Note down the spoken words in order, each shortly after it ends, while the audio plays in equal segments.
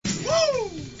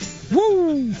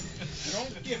Woo!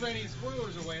 Don't give any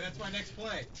spoilers away. That's my next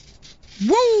play.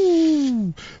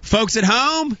 Woo! Folks at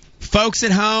home,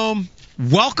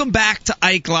 welcome back to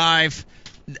Ike Live.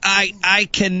 I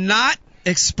cannot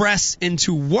express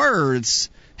into words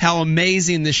how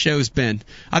amazing this show's been.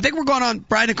 I think we're going on,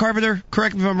 Brandon Carpenter,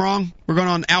 correct me if I'm wrong, we're going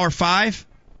on hour 5?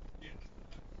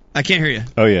 I can't hear you.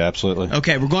 Oh, yeah, absolutely.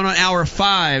 Okay, we're going on hour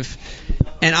 5,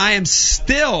 and I am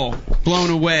still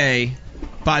blown away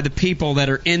by the people that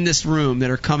are in this room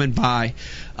that are coming by.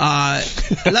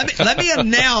 Let me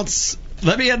announce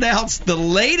the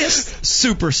latest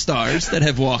superstars that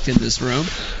have walked in this room,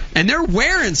 and they're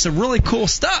wearing some really cool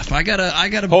stuff. I gotta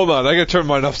hold on. I gotta turn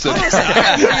mine up. I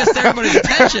gotta get everybody's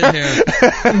attention here.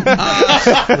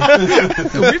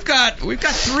 We've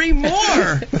got 3 more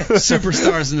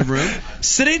superstars in the room.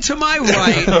 Sitting to my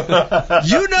right,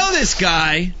 you know this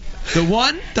guy, the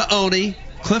one, the only,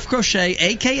 Cliff Crochet,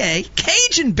 a.k.a.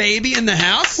 Cajun Baby in the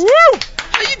house. Woo!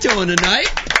 How you doing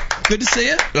tonight? Good to see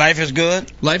you. Life is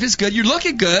good. Life is good. You're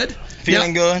looking good.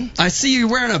 Feeling good. I see you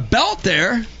wearing a belt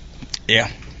there.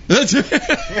 Yeah.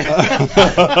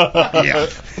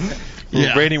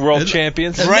 Yeah. Reigning world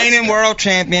champions. Reigning world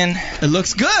champion. It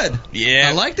looks good. Yeah.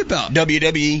 I like the belt.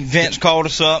 WWE. Vince called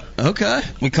us up. Okay.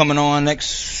 We coming on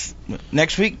next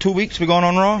week, 2 weeks. We going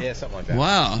on Raw? Yeah, something like that.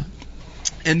 Wow.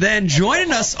 And then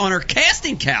joining us on our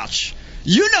casting couch,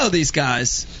 you know these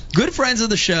guys, good friends of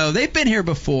the show. They've been here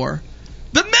before.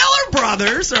 The Miller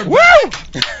Brothers are. Woo! How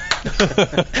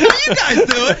you guys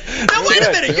doing? Now wait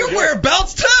a minute, you wear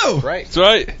belts too. Right. That's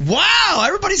right. Wow,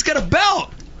 everybody's got a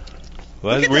belt.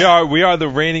 Well, we are the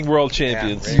reigning world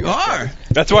champions. You are.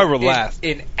 That's why we're last.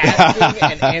 In asking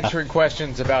and answering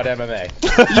questions about MMA.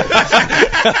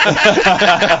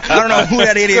 I don't know who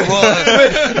that idiot was.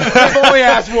 I've only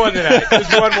asked one tonight.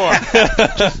 Just one more.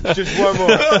 Just one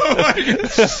more.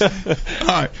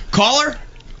 All right, caller.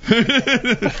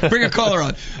 Bring a caller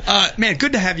on. Man,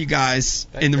 good to have you guys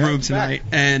in the room tonight.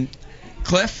 And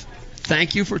Cliff,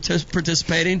 thank you for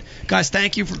participating. Guys,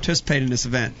 thank you for participating in this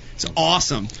event. It's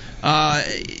awesome.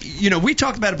 We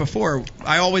talked about it before.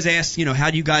 I always ask,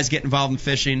 how do you guys get involved in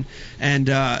fishing? And,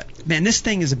 man, this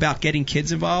thing is about getting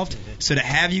kids involved. So to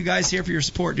have you guys here for your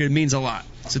support, dude, it means a lot.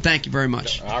 So thank you very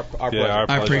much. Our pleasure. Our I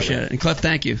pleasure. appreciate it. And Cliff,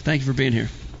 thank you. Thank you for being here.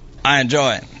 I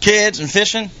enjoy it. Kids and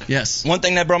fishing. Yes. One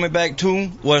thing that brought me back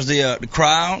too was the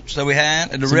crowds that we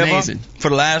had at the It's river amazing. for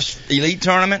the last elite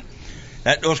tournament.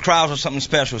 Those crowds are something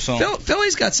special. So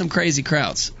Philly's got some crazy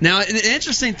crowds. Now, an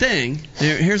interesting thing,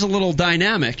 here's a little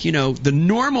dynamic. The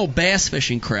normal bass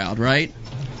fishing crowd, right?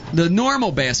 The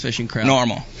normal bass fishing crowd.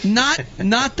 normal. Not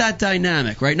that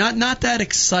dynamic, right? Not that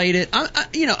excited.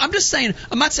 I'm just saying.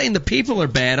 I'm not saying the people are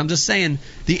bad. I'm just saying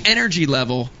the energy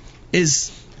level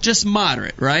is just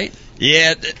moderate, right?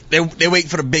 Yeah, they wait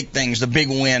for the big things, the big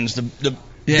wins, the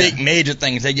big major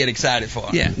things they get excited for.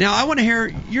 Yeah. Now I want to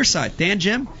hear your side, Dan,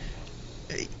 Jim.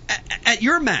 At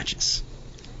your matches,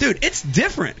 dude, it's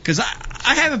different because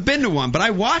I haven't been to one, but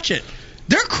I watch it.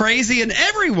 They're crazy in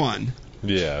everyone.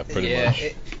 Yeah, pretty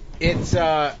much. It's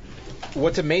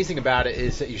what's amazing about it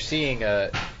is that you're seeing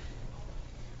a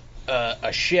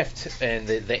shift, and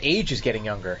the age is getting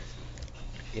younger.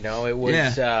 It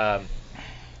was a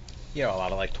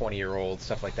lot of like 20-year-olds,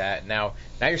 stuff like that. Now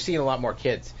you're seeing a lot more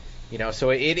kids.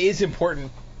 So it is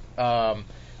important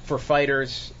for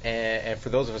fighters and for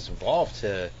those of us involved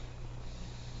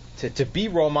to be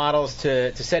role models,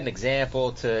 to set an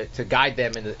example, to guide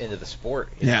them into the sport.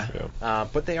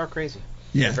 But they are crazy.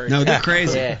 Yeah, they're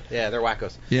crazy. Yeah, they're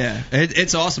wackos. Yeah,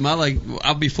 it's awesome.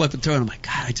 I'll be flipping through and I'm like,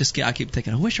 God, I keep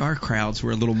thinking, I wish our crowds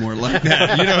were a little more like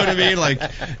that. You know what I mean? Like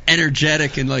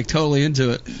energetic and like totally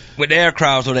into it. With their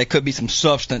crowds, though, there could be some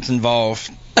substance involved.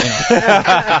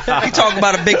 You talk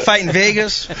about a big fight in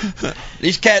Vegas.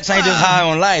 These cats ain't just high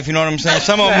on life. You know what I'm saying?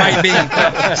 Some of them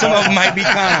might be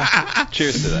kind of.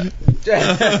 Cheers to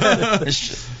that.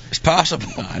 It's possible.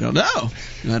 I don't know.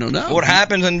 What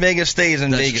happens in Vegas stays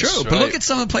in That's Vegas. true. But look at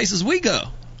some of the places we go,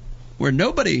 where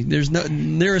there's no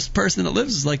nearest person that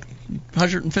lives is like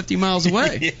 150 miles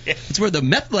away. It's where the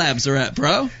meth labs are at,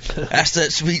 bro. That's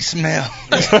that sweet smell.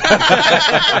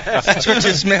 That's what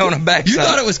you smell on the backside. You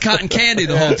thought it was cotton candy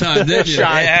the whole time, didn't you?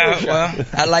 Yeah, well,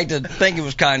 I like to think it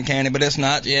was cotton candy, but it's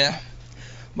not, yeah.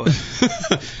 But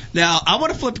now, I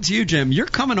want to flip it to you, Jim. You're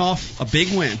coming off a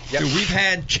big win. Yep. Dude, we've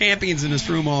had champions in this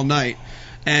room all night,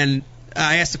 and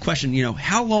I asked the question,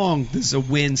 how long does a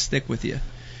win stick with you?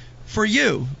 For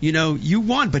you, you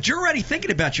won, but you're already thinking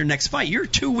about your next fight. You're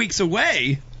 2 weeks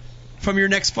away from your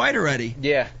next fight already.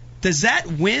 Yeah. Does that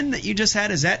win that you just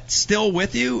had, is that still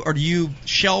with you, or do you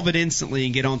shelve it instantly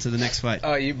and get on to the next fight?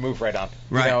 Oh, you move right on.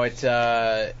 Right. It's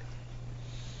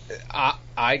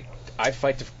I I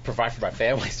fight to provide for my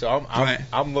family, so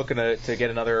I'm looking to get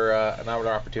another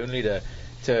opportunity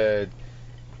to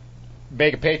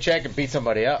make a paycheck and beat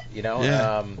somebody up. You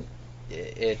know,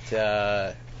 it's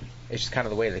just kind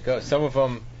of the way that it goes. Some of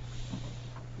them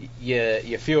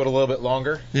you feel it a little bit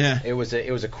longer. Yeah, it was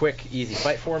a quick, easy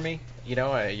fight for me. You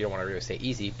know, you don't want to really say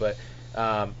easy, but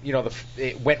you know,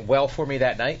 it went well for me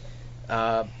that night.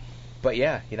 But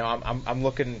yeah, you know, I'm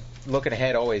looking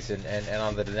ahead always and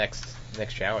on the next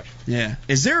challenge. Yeah.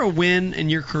 Is there a win in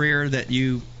your career that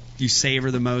you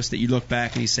savor the most, that you look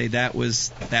back and you say that was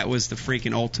the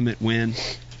freaking ultimate win?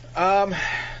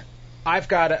 I've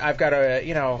got a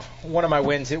you know, one of my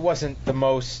wins. It wasn't the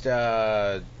most.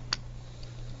 I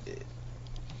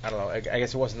don't know. I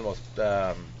guess it wasn't the most.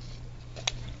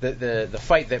 The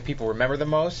fight that people remember the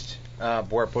most.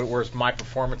 Whereas my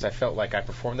performance, I felt like I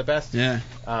performed the best. Yeah.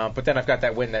 But then I've got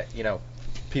that win that, you know,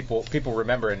 people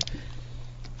remember, and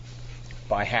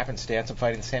by happenstance, I'm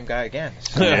fighting the same guy again.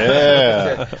 So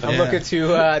I'm looking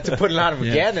to put it on him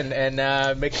again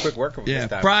and make a quick work of him this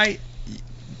time. Bri,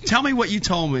 tell me what you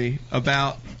told me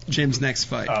about Jim's next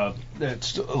fight.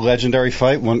 It's a legendary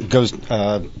fight. One goes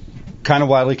kind of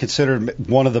widely considered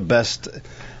one of the best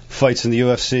fights in the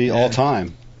UFC all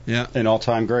time. Yeah. An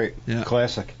all-time great. Yeah.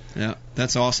 Classic. Yeah,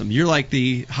 that's awesome. You're like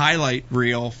the highlight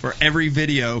reel for every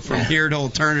video from here to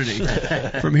eternity.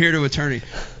 From here to eternity.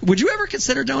 Would you ever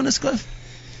consider doing this, Cliff?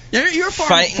 You're a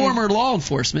former law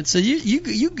enforcement, so you're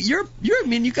I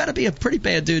mean, you got to be a pretty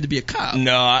bad dude to be a cop.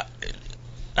 No, I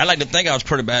like to think I was a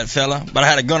pretty bad fella, but I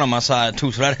had a gun on my side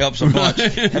too, so that helps a bunch.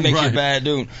 That makes you a bad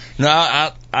dude. No,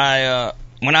 I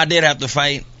when I did have to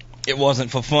fight, it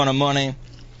wasn't for fun or money.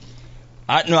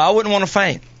 I wouldn't want to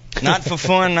fight. Not for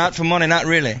fun, not for money, not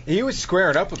really. He was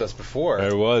squaring up with us before.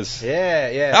 There was.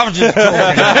 Yeah. I was just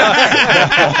joking.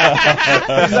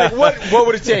 He's like, what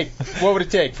would it take? What would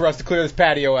it take for us to clear this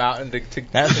patio out and to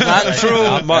That's not true.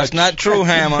 That's not true,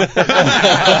 Hammer.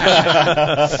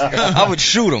 I would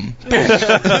shoot him.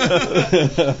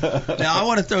 Now, I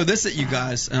want to throw this at you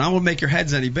guys, and I won't make your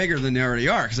heads any bigger than they already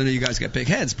are, because I know you guys got big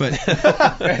heads. But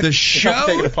the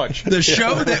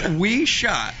show that we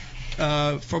shot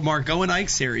from our Go and Ike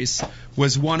series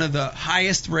was one of the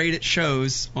highest rated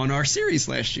shows on our series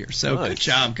last year. So Good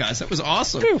job, guys. That was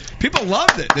awesome. People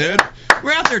loved it, dude.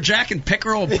 We're out there jacking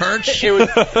pickerel and perch. It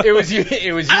was you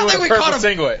in a purple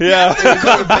singlet. Yeah.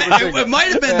 It might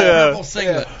have been the purple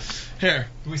singlet. Here.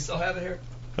 Do we still have it here?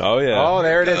 Oh, yeah. Oh,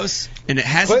 there it is. And it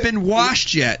hasn't been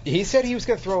washed yet. He said he was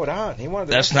going to throw it on. He wanted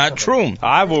to That's not true.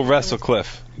 I will wrestle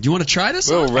Cliff. Do you want to try this?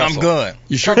 I'm good.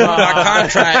 You sure? My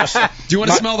contracts. Do you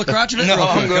want to smell the crotch of it? No,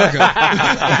 I'm good.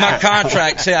 My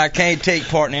contract say I can't take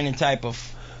part in any type of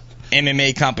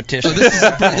MMA competition. So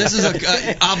this is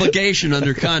an obligation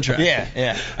under contract.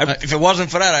 Yeah. If it wasn't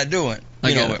for that, I'd do it.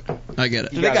 I get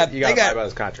it. You got to buy about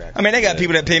his contract. I mean, they got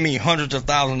people that pay me hundreds of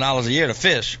thousands of dollars a year to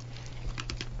fish.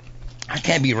 I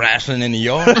can't be wrestling in the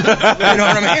yard. You know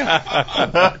what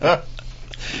I mean?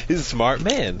 He's a smart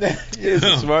man.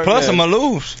 Plus, I'm going to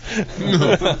lose.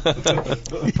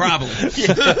 Probably.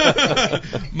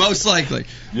 Most likely.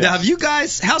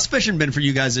 Yes. Now, how's fishing been for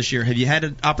you guys this year? Have you had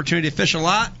an opportunity to fish a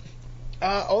lot?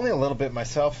 Only a little bit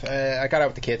myself. I got out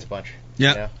with the kids a bunch.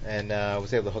 Yeah. You know, and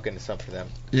was able to hook into some for them.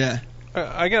 Yeah.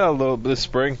 I got a little bit this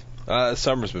spring.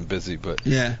 Summer's been busy, but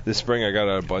this spring I got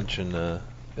out a bunch and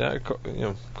I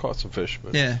caught some fish,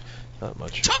 but not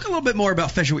much. Talk a little bit more about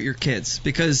fishing with your kids,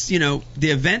 because the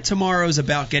event tomorrow is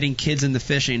about getting kids into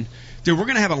fishing. Dude, we're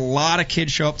going to have a lot of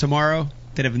kids show up tomorrow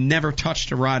that have never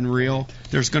touched a rod and reel.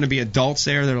 There's going to be adults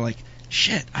there that are like,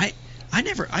 shit, I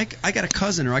got a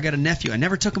cousin or I got a nephew. I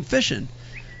never took him fishing.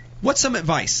 What's some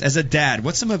advice as a dad?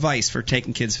 What's some advice for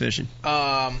taking kids fishing?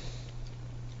 I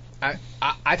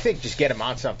think just get them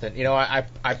on something.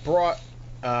 I brought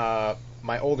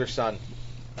my older son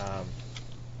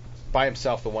by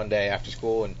himself the one day after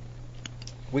school, and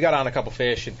we got on a couple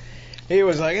fish, and he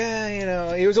was like,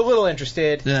 he was a little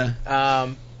interested.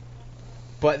 Yeah.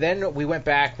 But then we went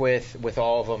back with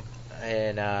all of them,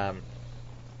 and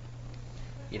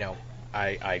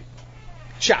I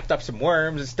chopped up some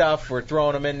worms and stuff. We're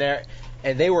throwing them in there,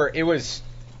 and it was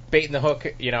baiting the hook.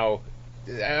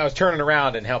 I was turning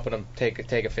around and helping them take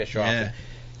a fish off. Yeah.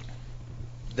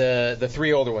 The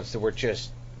three older ones that were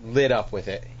just lit up with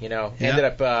it, ended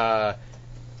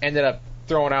up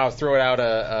throwing out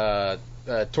a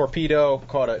torpedo,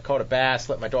 caught a bass,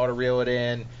 let my daughter reel it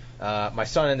in. My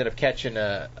son ended up catching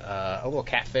a little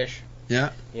catfish.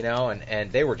 Yeah.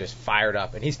 And they were just fired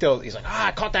up, and he's like,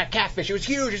 I caught that catfish. It was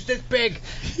huge. It's this big.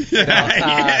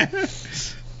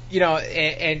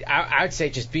 and I would say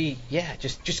just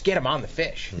get them on the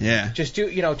fish. Yeah. Just do,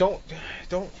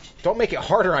 don't make it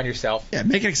harder on yourself. Yeah,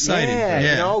 make it exciting.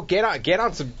 Yeah. Get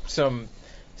on some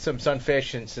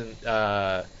sunfish and some,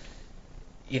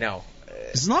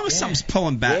 as long as something's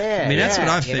pulling back. I mean, that's what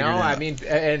I figured out. I mean,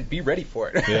 and be ready for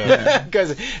it.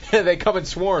 Because they come in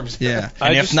swarms. Yeah.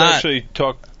 I just actually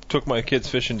took my kids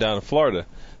fishing down in Florida.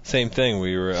 Same thing.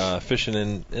 We were fishing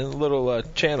in a little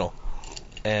channel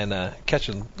and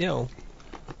catching,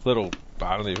 little,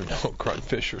 I don't even know,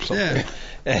 gruntfish or something. Yeah.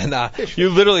 And you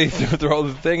literally throw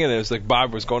the thing in, and it was like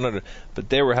Bob was going under, but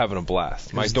they were having a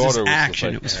blast. My daughter was action.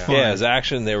 Like, it was fun. Yeah, it was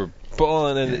action. They were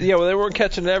pulling, and they weren't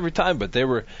catching it every time, but there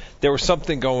was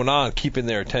something going on, keeping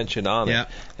their attention on it.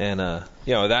 And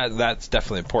that's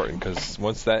definitely important because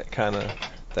once that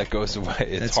goes away,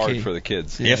 it's that's hard key. For the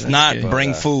kids. Yeah, if not, key.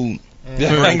 bring food.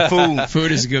 Bring food.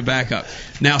 Food is a good backup.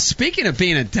 Now, speaking of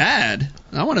being a dad,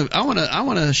 I want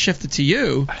to shift it to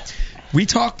you. We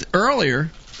talked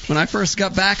earlier when I first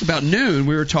got back about noon.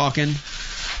 We were talking.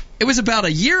 It was about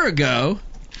a year ago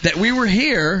that we were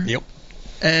here. Yep.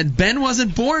 And Ben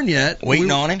wasn't born yet.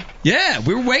 Waiting on him. Yeah,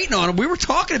 we were waiting on him. We were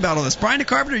talking about all this. Brian the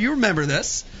Carpenter, you remember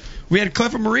this? We had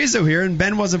Cliff and Marizo here, and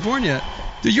Ben wasn't born yet.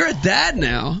 Dude, you're a dad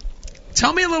now.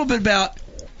 Tell me a little bit about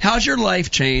how's your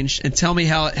life changed, and tell me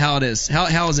how it is.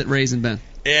 How is it raising Ben?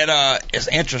 It's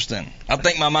interesting. I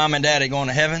think my mom and dad are going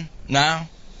to heaven now.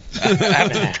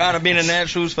 After kind of being in their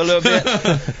shoes for a little bit,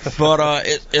 but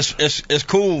it's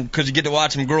cool because you get to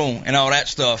watch them grow and all that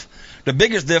stuff. The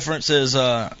biggest difference is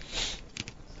for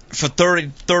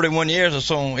 31 years or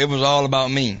so, it was all about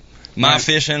me. My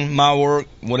fishing, my work,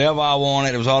 whatever I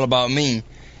wanted, it was all about me.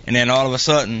 And then all of a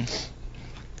sudden,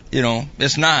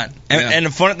 it's not. And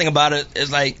the funny thing about it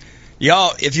is like,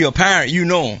 y'all, if you're a parent,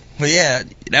 well, yeah,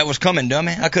 that was coming,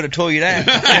 dummy. I could have told you that.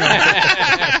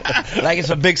 Like it's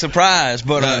a big surprise.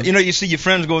 But, you see your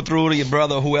friends go through it, or your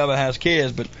brother, whoever has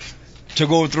kids, but to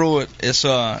go through it, it's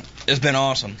been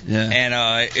awesome. Yeah.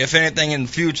 And if anything in the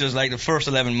future is like the first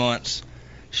 11 months,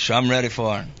 I'm ready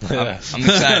for it. I'm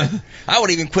excited. I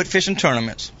would even quit fishing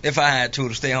tournaments if I had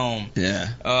to stay home. Yeah.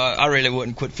 I really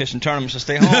wouldn't quit fishing tournaments to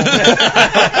stay home.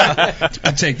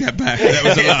 I take that back. That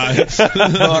was a lie.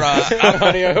 But,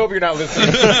 honey, I hope you're not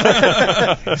listening.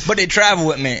 But they travel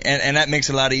with me, and that makes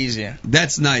it a lot easier.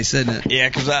 That's nice, isn't it? Yeah,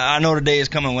 because I know the day is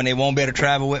coming when they won't be able to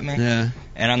travel with me. Yeah.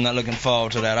 And I'm not looking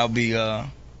forward to that. I'll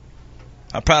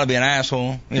probably be an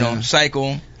asshole,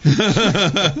 psycho.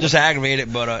 Just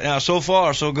aggravated, but so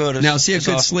far so good. Now, is he a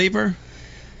good sleeper?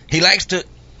 He likes to,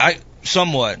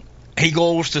 somewhat. He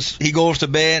goes to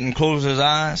bed and closes his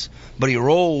eyes, but he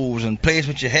rolls and plays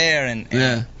with your hair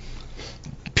and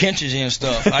pinches you and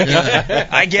stuff.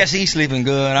 I guess he's sleeping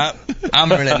good. I'm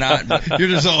really not. But. You're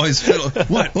just always fiddling.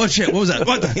 What shit? What was that?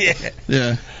 What the?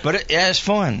 Yeah. But it's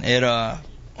fun.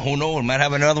 Who knows? Might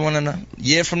have another one in a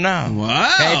year from now.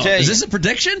 Wow. Can't tell you. Is this a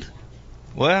prediction?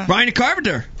 Well, Brian the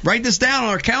Carpenter, write this down on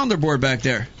our calendar board back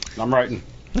there. I'm writing.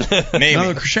 Maybe.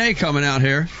 Another crochet coming out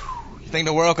here. You think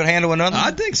the world could handle another?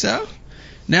 I think so.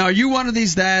 Now, are you one of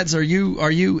these dads? Are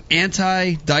you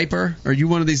anti-diaper? Are you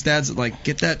one of these dads that like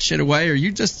get that shit away, or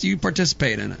you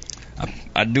participate in it?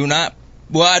 I do not.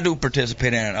 Well, I do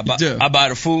participate in it. I buy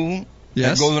the food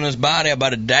that goes on his body. I buy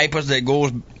the diapers that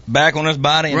goes back on his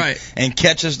body and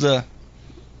catches the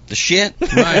shit.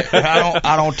 Right.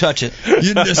 I don't touch it. So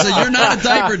you're not a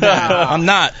diaper dad. I'm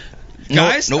not.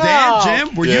 Guys, nope. Dan,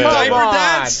 Jim, were you diaper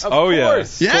dads? Of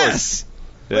course. Yes.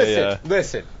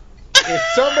 Listen. If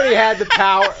somebody had the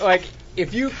power, like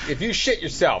if you shit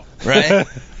yourself, right?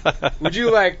 Would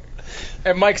you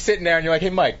and Mike's sitting there and you're like, hey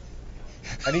Mike,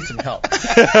 I need some help.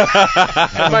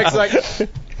 And Mike's like,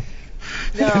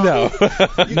 no.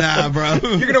 Nah, bro.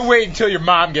 You're gonna wait until your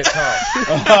mom gets home.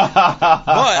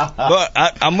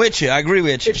 But I'm with you. I agree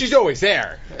with you. If she's always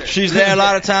there. She's there a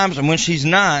lot of times, and when she's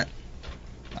not,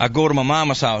 I go to my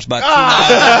mama's house about 2 Oh,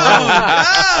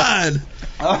 hours. God.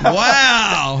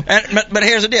 Wow. But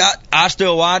here's the deal. I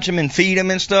still watch him and feed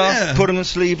him and stuff, put him to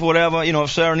sleep or whatever.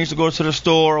 If Sarah needs to go to the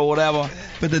store or whatever.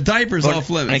 But the diaper's off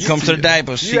limits. When it comes to the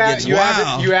diapers, she gets you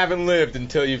haven't lived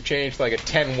until you've changed like a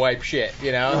 10 wipe shit,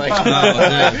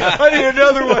 I need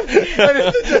another one.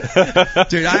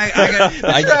 Dude,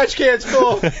 I got trash can's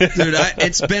full. Dude,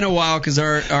 it's been a while because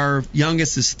our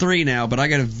youngest is 3 now, but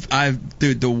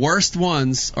dude, the worst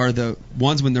ones are the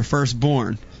ones when they're first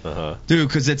born. Dude,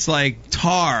 because it's like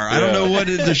tar. I don't know what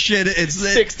the shit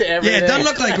sticks to everything. Yeah, it doesn't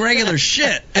look like regular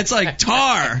shit. It's like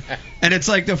tar, and it's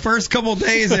like the first couple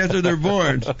days after they're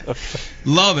born.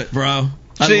 Love it, bro.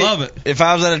 I love it. If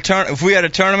I was at if we had a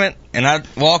tournament and I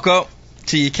walk up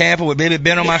to your camper with baby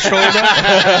Ben on my shoulder,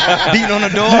 beating on the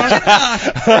door.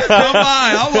 Come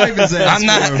on, I'll wipe his ass.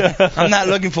 I'm not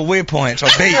looking for waypoints or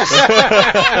baits.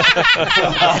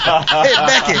 Hey,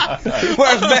 Becky,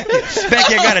 where's Becky?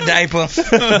 Becky, I got a diaper.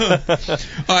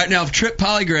 All right, now if Trip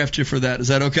polygraphed you for that, is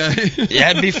that okay? Yeah,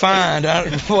 it'd be fine.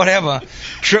 Whatever.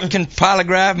 Trip can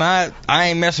polygraph me. I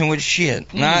ain't messing with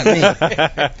shit. Not me.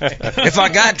 If I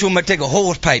got to him, I'd take a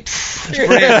hose pipe, spray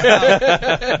it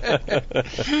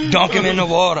out, dunk him in the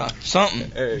water, something.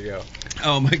 There you go.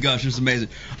 Oh my gosh, it's amazing.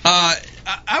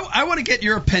 I want to get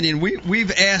your opinion.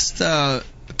 We've asked a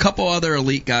couple other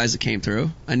elite guys that came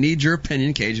through. I need your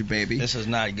opinion, Cajun Baby. This is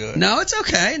not good. No, it's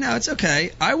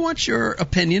okay. I want your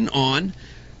opinion on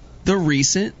the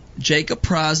recent Jacob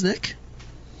Prosnick,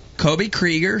 Kobe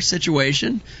Krieger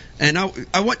situation. And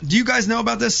I want. Do you guys know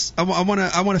about this? I want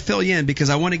to fill you in because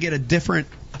I want to get a different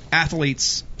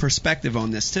athlete's perspective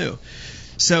on this too.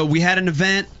 So we had an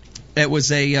event. It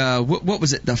was a what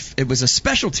was it? It was a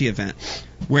specialty event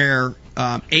where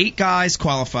 8 guys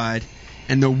qualified,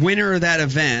 and the winner of that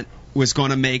event was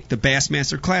going to make the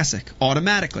Bassmaster Classic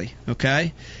automatically.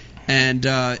 Okay,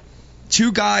 and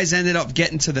 2 guys ended up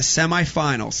getting to the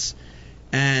semifinals,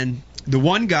 and the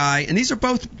one guy, and these are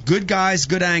both good guys,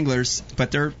 good anglers,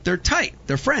 but they're tight.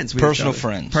 They're friends with Personal each other.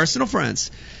 friends. Personal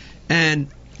friends, and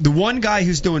the one guy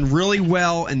who's doing really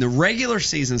well in the regular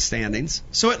season standings,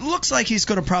 so it looks like he's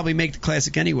going to probably make the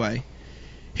Classic anyway.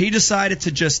 He decided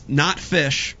to just not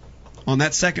fish on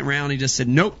that second round. He just said,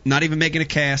 nope, not even making a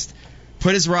cast,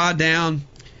 put his rod down,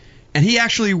 and he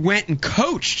actually went and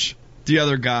coached the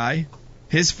other guy,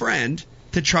 his friend,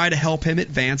 to try to help him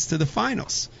advance to the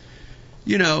finals.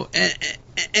 You know,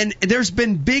 and there's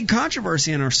been big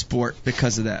controversy in our sport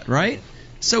because of that, right?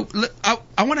 So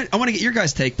I want to get your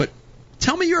guys' take, but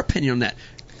tell me your opinion on that.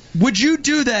 Would you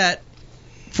do that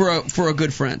for a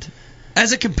good friend?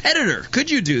 As a competitor, could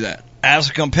you do that?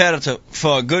 As a competitor,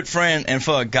 for a good friend and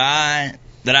for a guy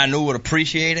that I knew would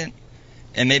appreciate it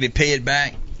and maybe pay it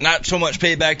back, not so much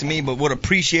pay it back to me, but would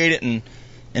appreciate it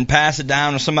and pass it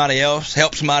down to somebody else,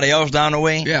 help somebody else down the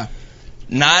way. Yeah.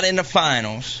 Not in the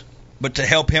finals, but to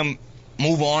help him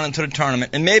move on into the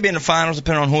tournament, and maybe in the finals,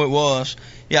 depending on who it was.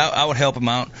 Yeah, I would help him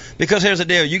out, because here's the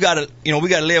deal: we got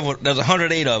to live with. There's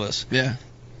 108 of us. Yeah.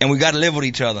 And we got to live with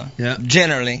each other. Yeah.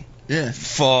 Generally. Yeah.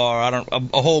 For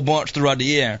a whole bunch throughout the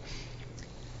year,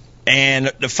 and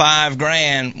the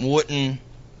 $5,000 wouldn't.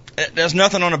 There's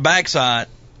nothing on the backside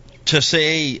to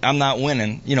say, hey, I'm not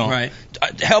winning. You know. Right.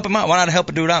 Help him out. Why not help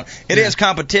a dude out? It is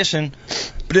competition,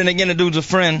 but then again, the dude's a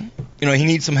friend. You know, he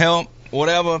needs some help,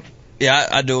 whatever. Yeah,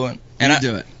 I do it. And you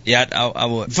do it. Yeah, I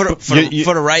would. For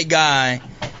the right guy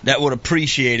that would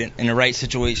appreciate it in the right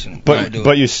situation.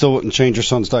 But you still wouldn't change your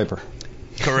son's diaper.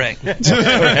 Correct.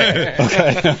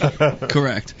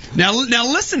 Correct. Now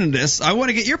listen to this. I want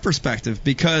to get your perspective,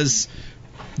 because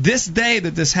this day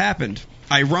that this happened,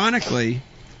 ironically,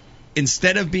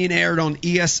 instead of being aired on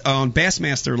on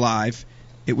Bassmaster Live,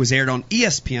 it was aired on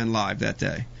ESPN Live that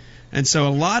day. And so a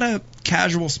lot of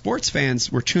casual sports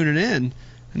fans were tuning in,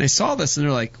 and they saw this, and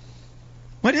they're like,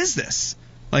 what is this?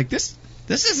 Like, this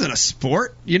isn't a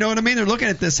sport. You know what I mean? They're looking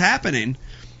at this happening.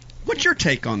 What's your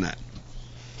take on that?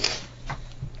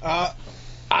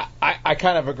 I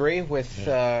kind of agree with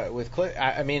Cliff.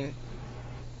 I mean,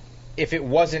 if it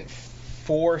wasn't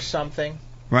for something,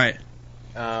 right?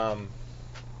 And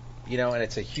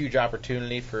it's a huge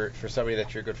opportunity for somebody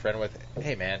that you're a good friend with.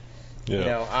 Hey, man,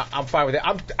 I'm fine with it.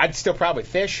 I'd still probably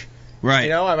fish.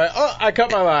 Right. I'm like, I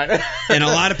cut my line. And a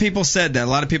lot of people said that. A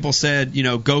lot of people said,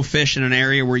 go fish in an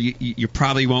area where you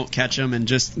probably won't catch them, and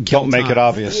just don't make it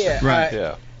obvious. Yeah.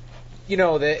 Right.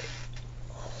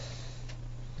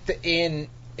 In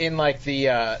like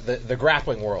the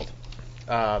grappling world,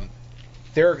 there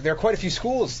are quite a few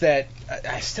schools that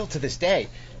still to this day,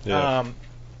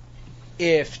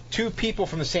 if 2 people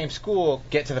from the same school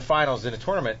get to the finals in a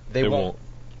tournament, they won't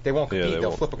compete.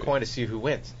 They'll flip a coin to see who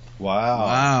wins.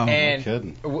 Wow. And no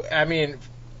kidding. I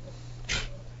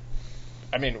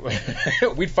mean,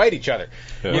 we'd fight each other.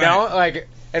 Yeah.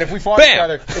 And if we fought each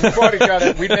other,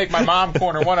 we'd make my mom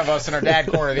corner one of us and our dad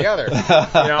corner the other.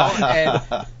 And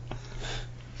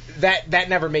that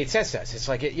never made sense to us. It's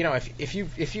like, if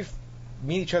you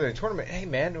meet each other in a tournament, hey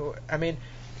man, I mean,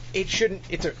 it shouldn't.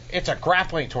 It's a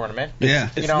grappling tournament. Yeah.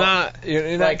 It's not.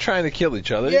 You're not trying to kill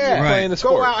each other. Yeah. You're playing the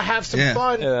sport. Go out, have some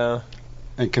fun. Yeah.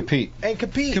 And compete.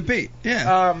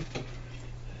 Yeah.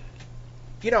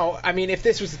 I mean, if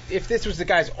this was the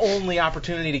guy's only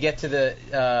opportunity to get to the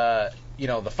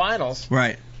the finals,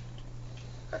 right?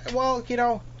 Well,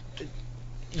 use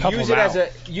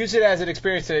it as an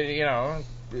experience to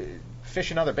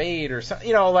fish another bait or something.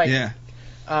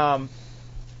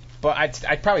 but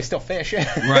I'd probably still fish.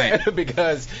 Right.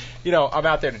 Because, I'm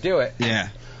out there to do it. Yeah.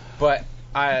 But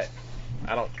I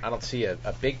don't see a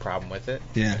big problem with it.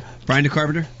 Yeah. Brian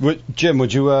DeCarpenter? Jim,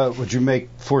 would you make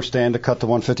forced Dan to cut to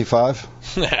 155?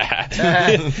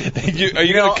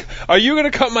 Are you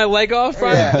gonna cut my leg off,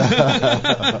 Brian?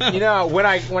 Yeah. when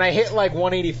I hit like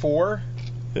 184,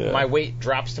 my weight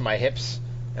drops to my hips,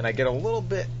 and I get a little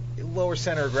bit lower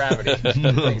center of gravity.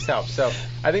 Things help. So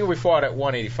I think we fought at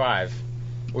 185,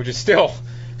 which is still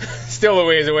a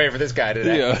ways away for this guy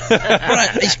today.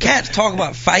 Yeah. These cats talk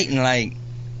about fighting like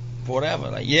whatever.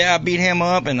 Like, I beat him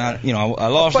up, and I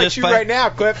lost this fight. I'll fight you right now,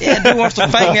 Cliff. Yeah, dude wants to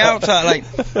fight me outside. Like,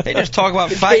 they just talk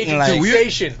about fighting like.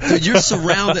 Dude, you're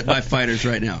surrounded by fighters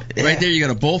right now. Yeah. Right there, you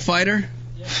got a bullfighter.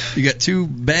 You got two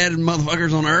bad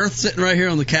motherfuckers on earth sitting right here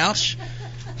on the couch.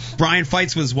 Brian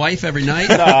fights with his wife every night.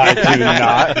 No, I do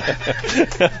not.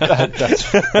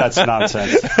 That's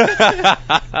nonsense.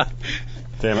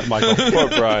 Damn it, Michael. Poor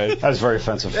Brian. That's very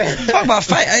offensive. Talk about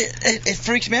fight. It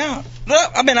freaks me out.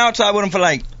 Look, I've been outside with him for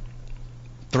like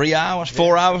 3 hours,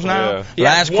 4 hours now. Yeah.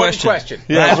 Last question.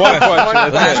 Yeah, one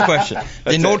question. Last question.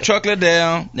 They know Chuck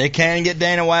Liddell. They can't get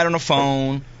Dana White on the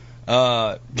phone.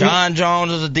 John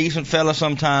Jones is a decent fella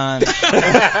sometimes.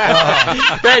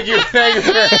 Thank you.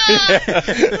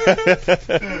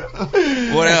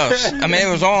 What else? I mean, it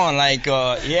was on like,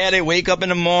 they wake up in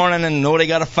the morning and know they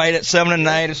got to fight at 7 at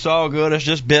night. It's all good. It's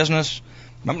just business.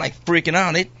 I'm like freaking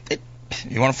out.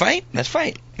 You want to fight? Let's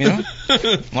fight. Want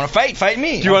to fight? Fight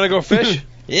me. Do you want to go fish?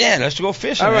 Yeah, let's go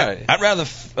fishing. All right. I'd rather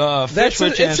fish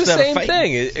with you It's instead the same of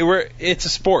fighting. thing. It's a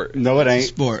sport. No, it ain't.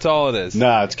 Sport. That's all it is.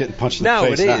 Nah, it's getting punched in the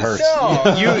face. It That is. hurts.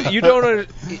 No. You don't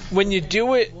when you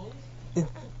do it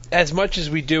as much as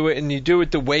we do it, and you do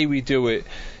it the way we do it.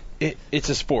 It's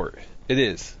a sport. It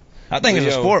is. I think it's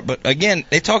a sport, but again,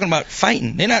 they're talking about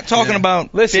fighting. They're not talking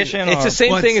about fishing. It's the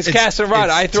same thing as casting a rod.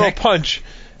 I throw a punch,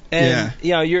 and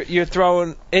you're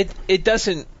throwing it. It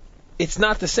doesn't. It's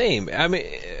not the same. I mean,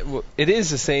 it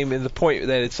is the same in the point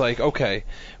that it's like, okay,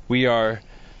 we're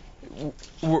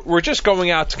just going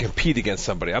out to compete against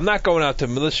somebody. I'm not going out to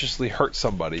maliciously hurt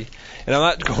somebody, and I'm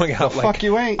not going out like fuck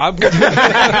you ain't. I'm Joe,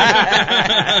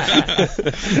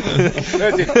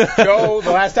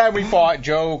 the last time we fought,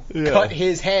 Joe cut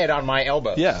his head on my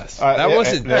elbow. Yes, that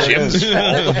wasn't Jim's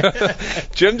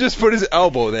fault. Jim just put his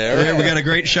elbow there. Yeah, we got a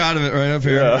great shot of it right up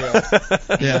here.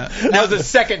 Yeah. That was the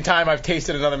second time I've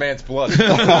tasted another man's blood.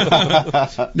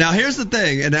 Now here's the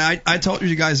thing, and I told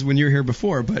you guys when you were here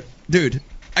before, but dude,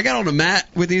 I got on a mat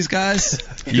with these guys.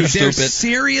 There's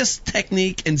serious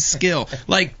technique and skill.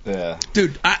 Like,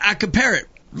 dude, I compare it.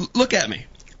 Look at me.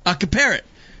 I compare it.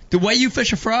 The way you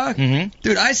fish a frog,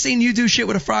 dude, I seen you do shit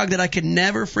with a frog that I could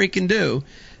never freaking do,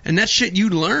 and that shit you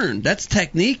learned. That's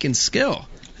technique and skill.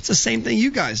 It's the same thing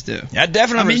you guys do. I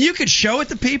definitely. I mean, you could show it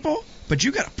to people, but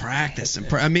you got to practice and.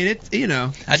 I mean, it. I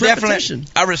definitely.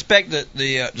 I respect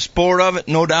the sport of it,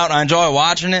 no doubt. I enjoy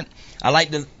watching it. I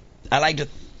like to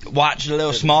watch the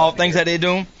little small things that they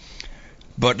do.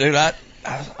 But dude, I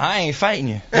ain't fighting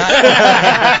you.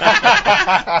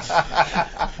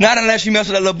 Not unless you mess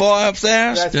with that little boy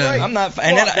upstairs. That's right. I'm not.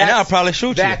 And I'll probably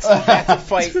shoot you. That's a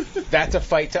fight. That's a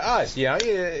fight to us. You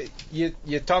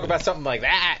talk about something like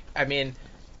that. I mean,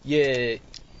 you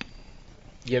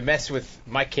mess with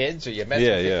my kids, or you mess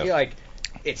with me, like.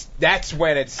 That's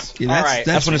when it's all right.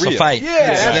 That's when it's a fight. Yeah,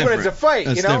 that's when it's a fight.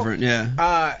 That's different.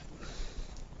 Yeah.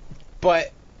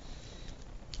 But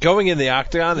going in the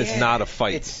octagon is not a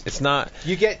fight. It's not.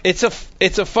 It's a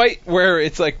fight where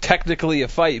it's like technically a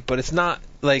fight, but it's not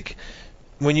like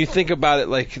when you think about it,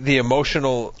 like the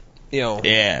emotional.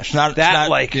 Yeah, it's not that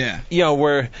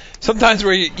where sometimes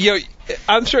where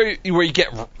I'm sure where you get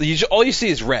all you see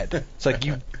is red. It's like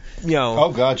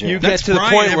oh God, yeah. You get to the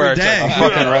point where it's like,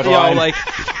 fucking red line. like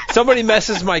somebody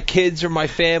messes my kids or my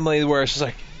family, where it's just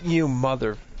like, you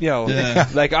mother,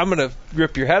 like I'm gonna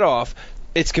rip your head off.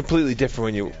 It's completely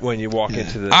different when you walk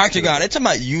into the octagon. It's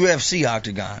about UFC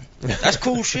octagon. That's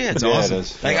cool shit. It's awesome. It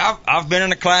is. Like I've been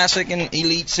in the classic and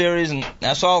elite series, and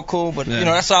that's all cool. But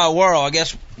that's our world. I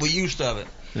guess we're used to it.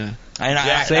 Yeah. And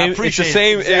I appreciate it's the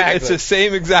same. Exactly. It's the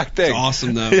same exact thing. It's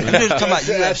awesome though. I'm just talking about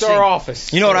UFC. That's our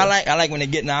office. You know what I like? I like when they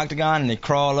get in the octagon and they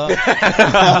crawl up.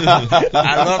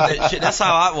 I love that shit. That's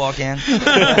how I walk in.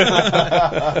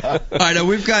 All right, now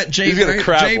we've got Jay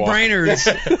Brainerd's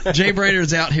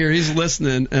out here. He's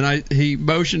listening, and he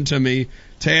motioned to me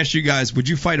to ask you guys, would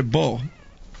you fight a bull?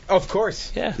 Of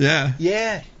course.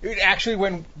 Yeah. Actually,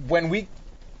 when we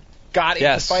got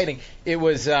into fighting, it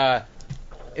was.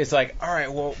 It's like, all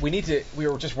right, well, we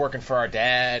were just working for our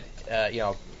dad,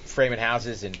 framing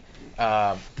houses, and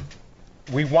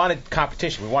we wanted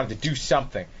competition. We wanted to do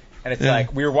something. and it's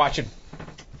like we were watching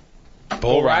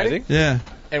Bull riding? Yeah.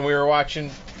 and we were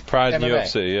watching Pride and MMA.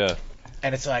 UFC, yeah.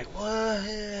 And it's like,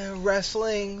 well,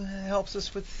 wrestling helps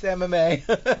us with MMA.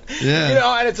 Yeah. You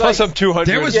know, and it's Plus like I'm 200.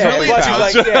 There was yeah, really plus a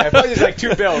he's like, plus he's like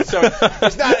 2 bills, so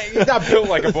he's not built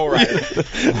like a bull rider.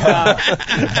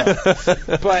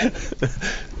 But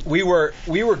we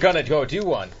were gonna go do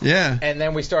one, Yeah. and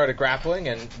then we started grappling,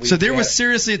 and So there was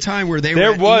seriously a time where they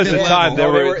There were was even a level. time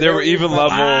they were even level.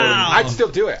 Wow. I'd still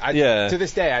do it. Yeah. To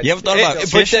this day, You ever thought about but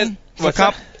fishing? then- what's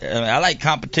I like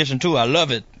competition too. I love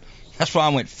it. That's why I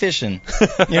went fishing. You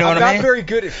know I'm what I not mean? very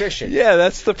good at fishing. Yeah,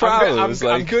 that's the problem. I'm It's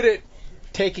like, good at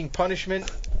taking punishment.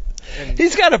 And,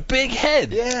 he's got a big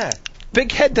head. yeah.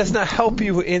 Big head does not help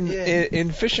you in Yeah.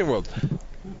 in fishing world.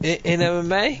 In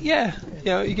MMA, yeah,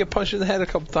 you get punched in the head a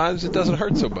couple times, it doesn't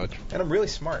hurt so much. And I'm really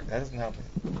smart. That doesn't help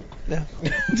me.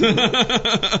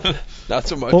 Not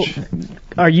so much. Well,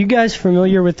 are you guys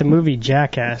familiar with the movie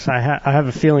Jackass? I have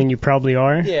a feeling you probably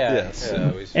are. Yeah. Yes.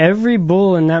 Every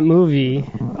bull in that movie,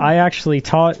 I actually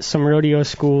taught some rodeo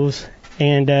schools,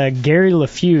 and Gary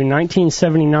LeFew,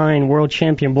 1979 world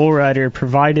champion bull rider,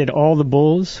 provided all the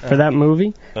bulls for that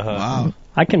movie. Wow.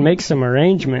 I can make some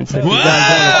arrangements if you guys want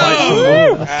to fight some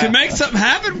Whoa! bulls. Can make something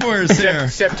happen for us here.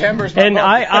 September's my And month.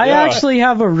 I actually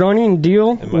have a running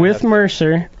deal with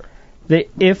Mercer that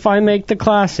if I make the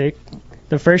Classic,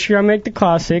 the first year I make the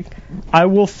Classic, I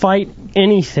will fight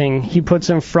anything he puts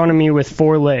in front of me with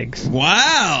 4 legs.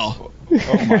 Wow.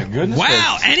 Oh my goodness.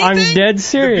 Wow. Anything? I'm dead The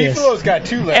serious. Beefalo's got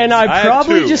 2 legs. And I have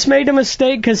probably 2. just made a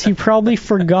mistake because he probably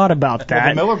forgot about The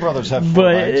that. Miller brothers have 4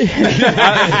 But legs.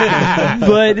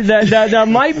 but that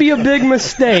might be a big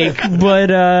mistake.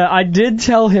 But I did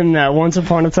tell him that once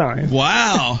upon a time.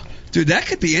 Wow. Dude, that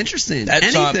could be interesting. That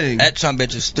Anything. son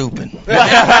bitch is stupid.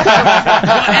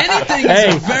 Well, anything is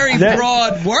Hey, a very that-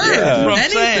 broad word. That's what I'm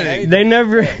saying.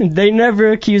 Anything. They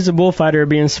never accuse a bullfighter of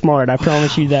being smart. I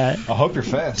promise you that. I hope you're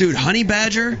fast. Dude, honey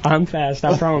badger, I'm fast.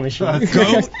 I promise you.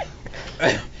 goat,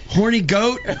 horny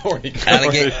goat.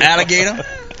 Alligator.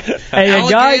 Hey, a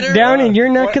guy Alligator? down in your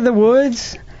neck of the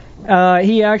woods,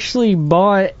 he actually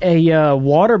bought a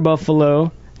water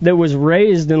buffalo that was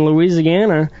raised in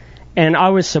Louisiana, and I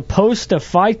was supposed to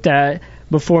fight that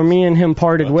before me and him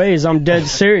parted ways. I'm dead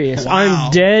serious. Wow.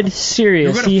 I'm dead You're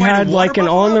serious. gonna He fight a had water like an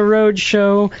buffalo? on-the-road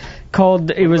show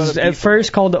called, it was at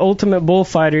first called the Ultimate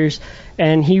Bullfighters,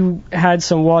 and he had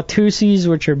some Watusis,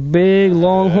 which are big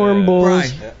longhorn bulls.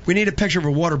 Right. We need a picture of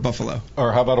a water buffalo.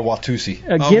 Or how about a Watusi? Get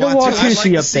a Watusi. I'd like Watusi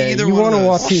to up see there. either You one want a of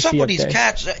those. What's Watusi up with up these there.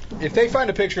 cats? If they find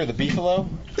a picture of the Beefalo,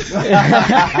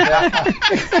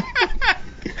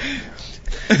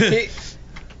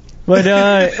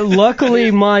 But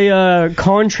luckily, my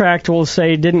contract will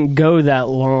say didn't go that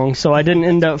long, so I didn't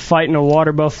end up fighting a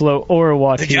water buffalo or a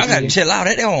Y'all gotta Watusi. chill out.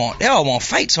 They all want to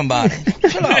fight somebody.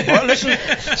 Chill out, bro.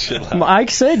 Listen, Mike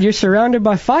said you're surrounded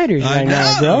by fighters I right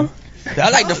now, know. bro.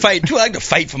 I like to fight too. I like to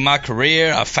fight for my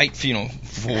career. I fight for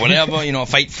for whatever.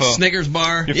 Fight for. Snickers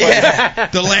bar. Yeah,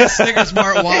 The last Snickers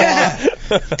bar at Wawa.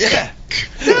 yeah.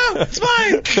 No, it's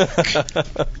mine.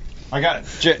 I got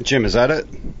it. Jim, is that it?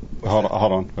 Hold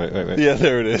on. Wait. Yeah,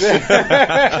 there it is. Is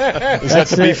that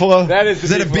That's the it. Beefalo? that is Is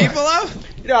that a beefalo?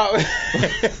 No.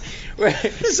 What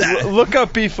is that? Look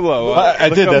up Beefalo. I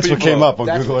Look did. up That's what Beefalo. came up on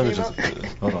That's Google what Images.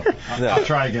 came Hold on. I'll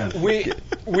try again.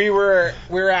 we were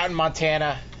out in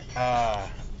Montana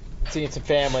seeing some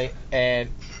family, and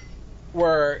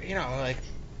we're like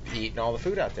eating all the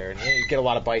food out there, and you get a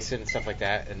lot of bison and stuff like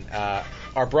that. And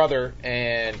our brother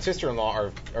and sister-in-law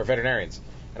are veterinarians,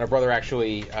 and our brother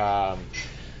actually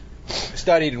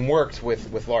studied and worked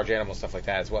with large animals, stuff like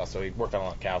that as well. So he worked on a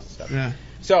lot of cows and stuff. Yeah.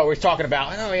 So we're talking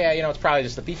about, it's probably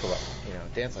just a beefalo.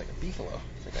 Dan's like, a beefalo?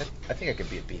 I think I could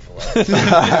be a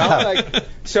beefalo.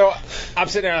 So I'm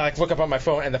sitting there, I look up on my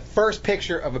phone, and the first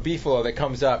picture of a beefalo that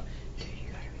comes up,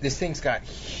 this thing's got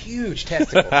huge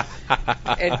testicles.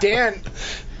 And Dan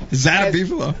Is that a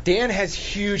beefalo? Dan has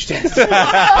huge testicles.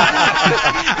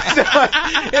 So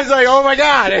it's like, oh my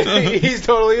god, he's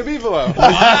totally a beefalo.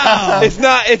 Wow. It's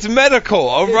not. It's medical.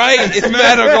 All right. It's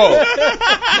medical.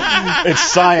 It's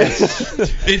science.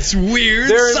 It's weird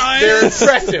They're science.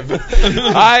 impressive.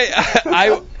 I.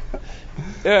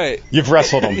 All right. You've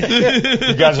wrestled them. You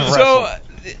guys have So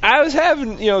wrestled. I was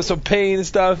having some pain and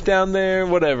stuff down there.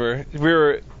 Whatever. We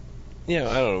were. I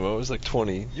don't know. It was like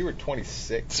 20. You were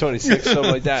 26. 26, something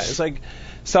like that. It's like,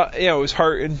 so it was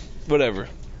hurting, whatever.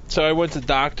 So I went to the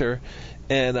doctor,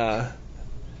 and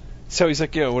so he's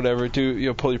like, whatever,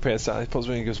 pull your pants down. He pulls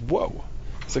me and he goes, whoa.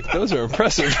 It's like, those are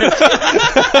impressive.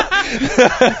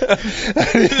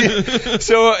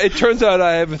 So it turns out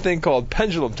I have a thing called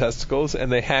pendulum testicles, and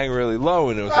they hang really low,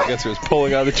 and I guess it was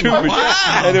pulling out the tubage,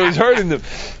 and it was hurting them.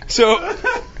 So,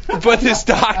 but this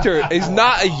doctor is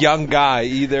not a young guy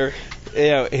either. You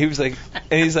know, he was like,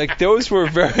 and he's like, those were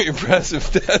very impressive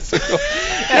testicles.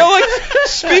 You know, like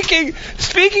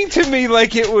speaking to me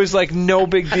like it was like no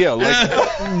big deal,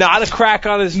 like not a crack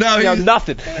on his,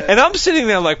 nothing. And I'm sitting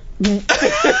there like,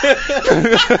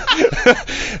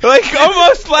 like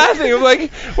almost laughing. I'm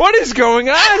like, what is going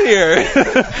on here?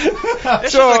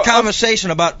 This is a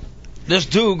conversation about this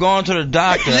dude going to the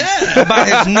doctor about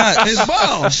his nuts. His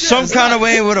balls. Some kind of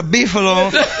way with a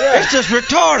beefalo. It's just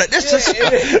retarded.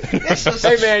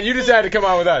 Hey, man, you decided to come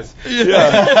on with us. Dude,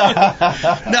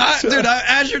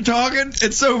 as you're talking,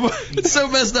 it's so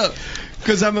messed up.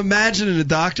 Because I'm imagining a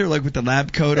doctor like with the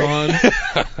lab coat on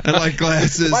and like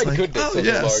glasses. My like, goodness,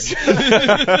 yes.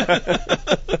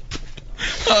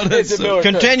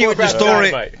 Continue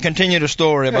the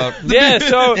story about. Yeah,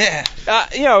 so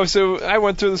you know, so I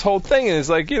went through this whole thing, and it's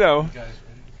like, you know,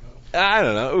 I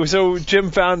don't know. So Jim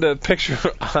found a picture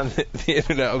on the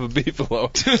internet of a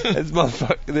beefalo.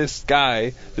 This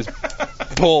guy, this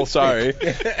bull,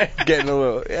 getting a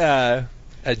little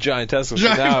a giant testicles.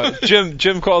 So now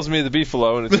Jim calls me the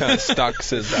beefalo, and it's kind of stuck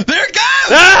since. There it goes!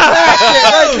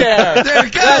 Right there. There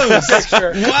it goes! That's the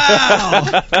picture.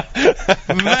 Wow!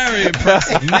 Very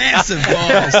impressive. Massive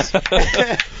balls.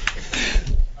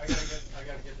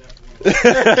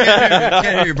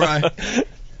 Can't hear you, Brian.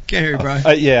 Can't hear you,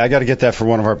 Brian. Yeah, I got to get that for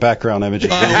one of our background images.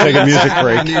 Take a music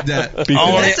break. I need that.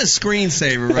 That's a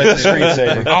screensaver right That's there. a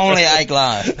screensaver. Only Ike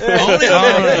Live. Only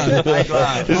Ike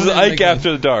Live. This is Ike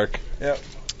After the Dark. Yep.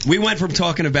 We went from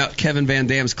talking about Kevin Van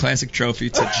Dam's classic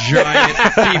trophy to giant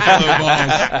beefalo balls.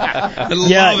 I love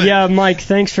it. Yeah, Mike,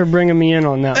 thanks for bringing me in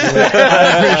on that one.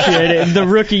 I appreciate it. The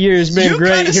rookie year has been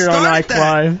great here on Ike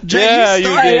Live. Jay, you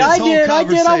I did.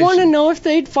 I want to know if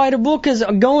they'd fight a bull, because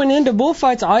going into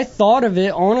bullfights, I thought of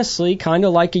it, honestly, kind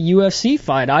of like a UFC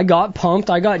fight. I got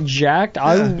pumped. I got jacked.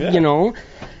 You know,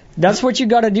 that's what you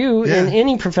got to do in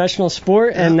any professional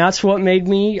sport, and that's what made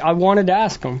me, I wanted to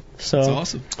ask them. So. That's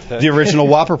awesome. The original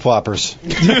Whopper Ploppers.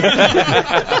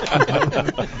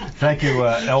 Thank you,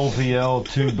 LVL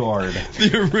 2 guard.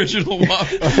 The original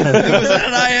Whopper. Was that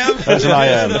an I am? That's an I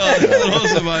am. That's an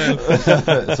awesome I am.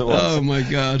 Yes, it was. Oh, my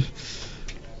God.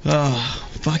 Oh,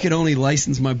 if I could only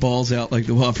license my balls out like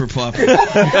the Whopper Plopper,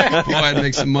 boy, I'd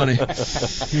make some money.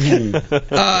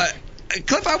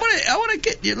 Cliff, I want to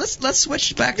get you. Let's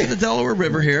switch back to the Delaware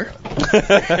River here.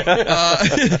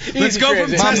 Let's go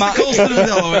from testicles to the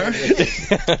Delaware.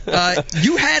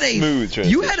 You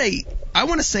had a I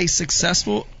want to say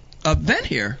successful event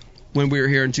here when we were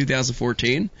here in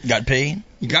 2014. Got paid.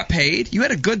 You got paid. You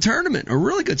had a good tournament, a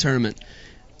really good tournament.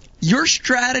 Your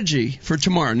strategy for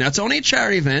tomorrow. Now it's only a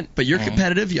charity event, but you're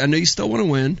competitive. I know you still want to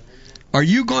win. Are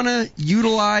you going to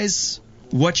utilize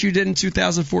what you did in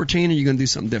 2014, or are you going to do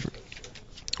something different?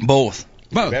 Both.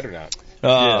 Better not.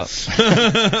 I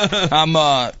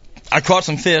caught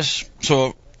some fish,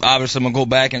 so obviously I'm gonna go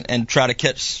back and try to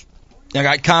catch. I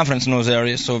got confidence in those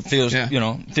areas, so it feels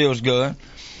feels good.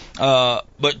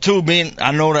 But two,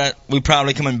 I know that we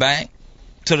probably coming back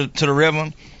to the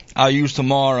river. I'll use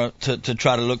tomorrow to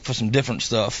try to look for some different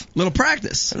stuff. A little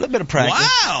practice. A little bit of practice.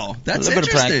 Wow, that's a little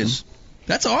interesting. bit of practice.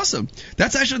 That's awesome.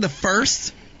 That's actually the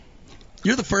first.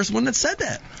 You're the first one that said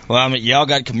that. Well, I mean, y'all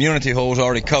got community holes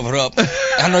already covered up.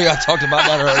 I know y'all talked about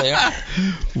that earlier.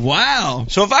 Wow.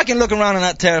 So if I can look around and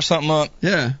not tear something up,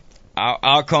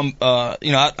 I'll come.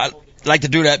 I like to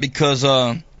do that because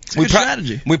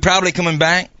strategy. We're probably coming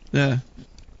back. Yeah.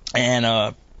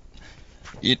 And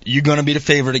you're gonna be the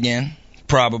favorite again,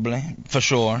 probably for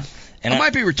sure. And I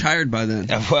might be retired by then.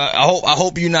 Well, I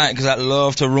hope you're not, because I'd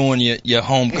love to ruin your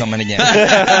homecoming again.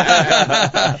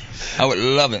 I would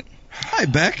love it. Hi,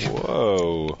 Beck.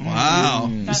 Whoa. Wow.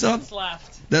 That's what's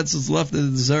left. That's what's left of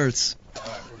the desserts.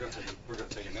 We're gonna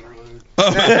take an interlude.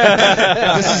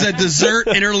 This is a dessert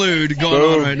interlude going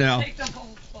on right now.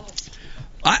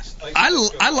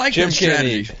 I like Jim this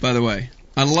strategy, by the way.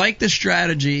 I like the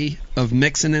strategy of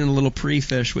mixing in a little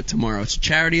pre-fish with tomorrow. It's a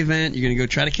charity event. You're going to go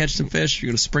try to catch some fish. You're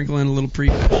going to sprinkle in a little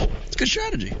pre-fish. It's a good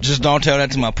strategy. Just don't tell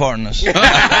that to my partners. You're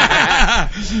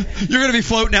going to be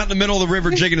floating out in the middle of the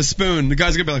river jigging a spoon. The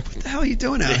guy's going to be like, what the hell are you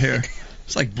doing out here?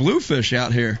 It's like bluefish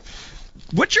out here.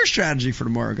 What's your strategy for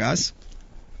tomorrow, guys?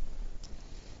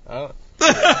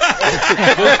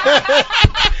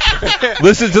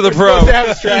 Listen to the pro. Supposed to have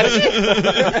a strategy.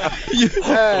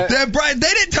 Brian, they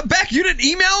didn't. Beck, you didn't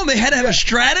email them. They had to have a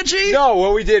strategy. No,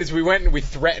 what we did is we went and we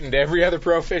threatened every other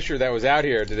pro fisher that was out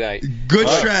here today. Good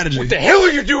strategy. What the hell are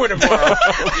you doing tomorrow?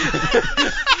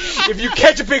 If you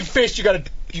catch a big fish, you gotta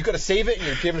save it and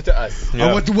you're giving it to us.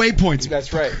 I want the waypoints.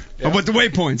 That's right. I want the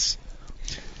waypoints.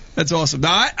 That's awesome.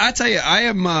 Now, I tell you,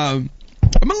 I'm a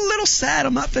little sad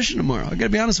I'm not fishing tomorrow. I got to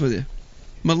be honest with you.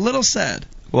 I'm a little sad.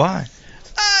 Why?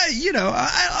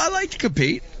 I like to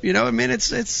compete. You know, I mean, it's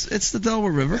the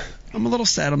Delaware River. I'm a little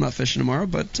sad I'm not fishing tomorrow,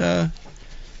 but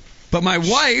my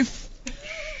wife.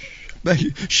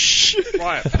 Shh.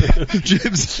 Quiet.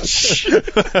 Jibs. Shh.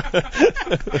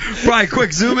 Brian,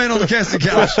 quick, zoom in on the casting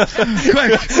couch.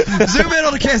 Quick, zoom in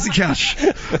on the casting couch.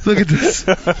 Look at this.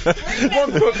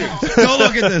 Don't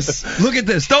look at this. Look at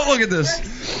this. Don't look at this.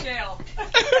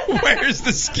 Where's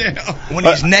the scale? When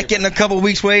he's naked in a couple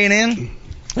weeks weighing in?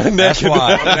 That's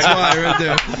why. That's why, right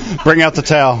there. Bring out the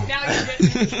towel.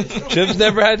 Jim's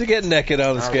never had to get naked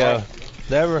on the scale.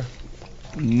 Never.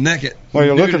 Naked. Well,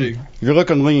 you're Nudity.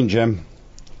 looking lean, Jim.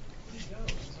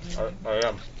 I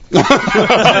am.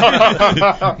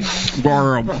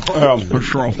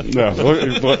 Yeah,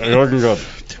 looking good.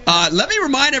 Let me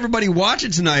remind everybody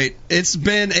watching tonight, it's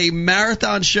been a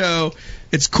marathon show.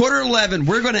 It's 11:15.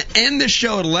 We're going to end the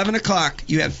show at 11 o'clock.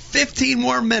 You have 15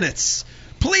 more minutes.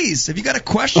 Please, if you got a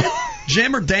question,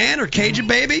 Jim or Dan or Cajun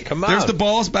Baby, come on. There's the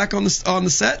balls back on the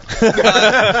set.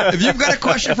 If you've got a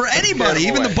question for anybody,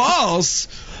 even the balls,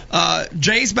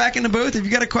 Jay's back in the booth. If you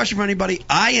got a question for anybody,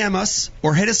 IM us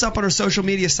or hit us up on our social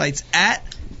media sites at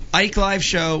Ike Live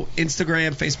Show,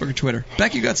 Instagram, Facebook, or Twitter.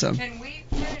 Beck, you got some? Can we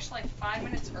finish like 5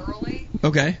 minutes early?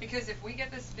 Okay. Because if we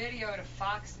get this video to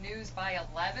Fox News by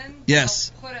 11, yes,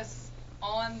 they'll put us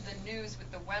on the news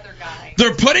with the weather guy.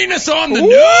 They're putting us on the Woo!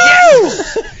 news.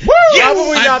 Yes!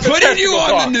 Probably I'm not the putting you technical on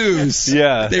talk. the news.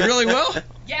 Yeah. They really will?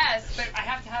 Yes, but I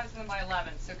have to have it to them by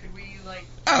 11. So could we like?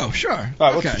 Oh, sure. All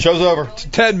right, Okay. show's over.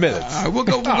 10 minutes. We'll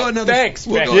go another. Thanks,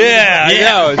 we'll Becky. go Yeah, I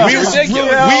know. It's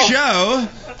ridiculous. We show.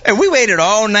 Hey, we waited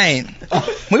all night.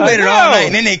 We waited all night,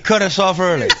 and then they cut us off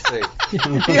early. He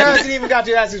hasn't even got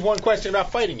to ask his one question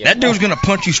about fighting yet. That dude's gonna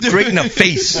punch you straight in the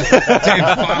face. Dude,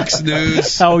 Fox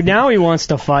News. Oh, now he wants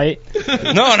to fight. No,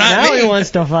 not Now me. he wants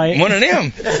to fight. One of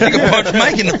them. He can punch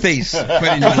Mike in the face.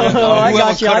 Putting you on the, Oh, I Whoever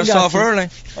got you. cut I us got off you. early.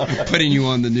 putting you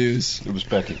on the news. It was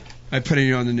Becky. I'm putting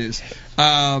you on the news.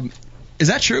 Is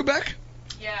that true, Beck?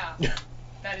 Yeah,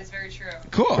 that is very true.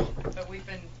 Cool. But we've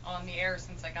been on the air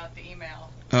since I got the email.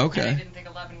 And I Okay. didn't think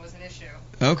 11 was an issue.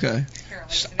 Okay. Apparently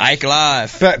it's an Ike issue.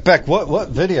 Live. Beck, what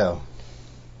video?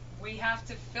 We have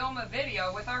to film a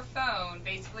video with our phone,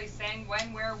 basically saying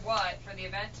when, where, what for the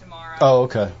event tomorrow. Oh,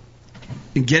 okay.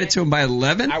 And get it to him by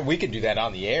 11? We could do that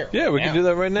on the air. Yeah, we can do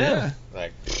that right now. Yeah.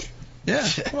 Like, Yeah.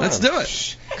 Let's do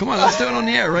it. Come on, let's do it on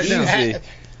the air right now. Easy.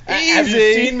 have you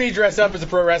Easy. seen me dress up as a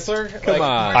pro wrestler? Come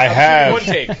on. I have. One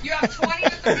take. You have 20 to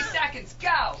 30 seconds.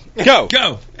 Go. Go.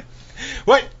 Go.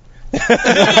 What?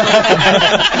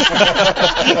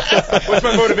 What's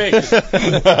my motivation?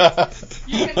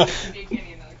 You can give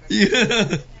me another question.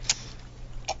 Yeah.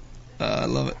 I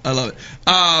love it. I love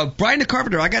it. Brian the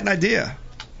Carpenter, I got an idea.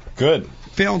 Good.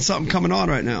 Feeling something coming on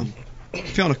right now.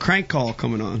 Feeling a crank call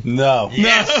coming on. No.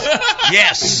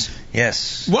 Yes.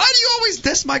 Yes. Why do you always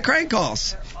diss my crank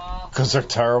calls? Because they're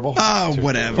terrible. Oh,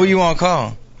 whatever. Who you want to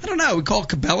call? I don't know. We call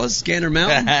Cabela's, Gander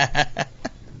Mountain.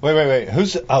 Wait.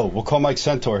 We'll call Mike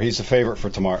Centaur. He's the favorite for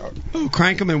tomorrow. Oh,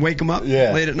 crank him and wake him up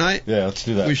Yeah. late at night? Yeah, let's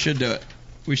do that. We should do it.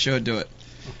 We should do it.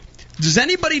 Does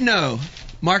anybody know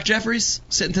Mark Jeffries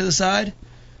sitting to the side?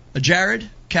 Jared,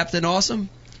 Captain Awesome?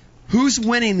 Who's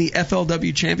winning the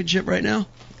FLW championship right now?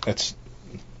 It's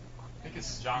I think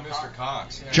it's Mr.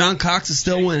 Cox. John Cox is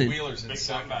still winning. Wheeler's in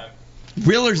second.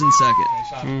 Wheeler's in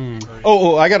second.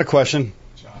 Oh, I got a question.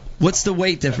 What's the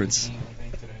weight difference?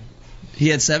 He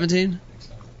had 17?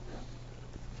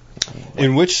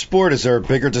 In which sport is there a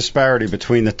bigger disparity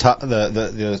between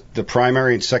the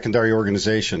primary and secondary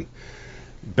organization?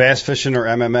 Bass fishing or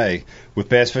MMA? With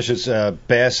bass fishing,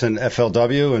 bass and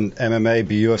FLW, and MMA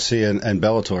be UFC and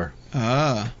Bellator.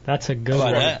 Ah, That's a good How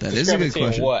one. about that is a good Discrepancy in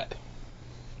question. What?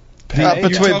 You're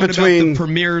talking about between the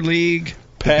Premier League,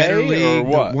 the Pay Better or League,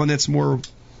 what? the one that's more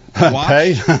pay. What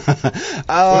they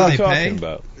are they pay? talking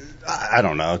about? I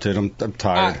don't know, dude. I'm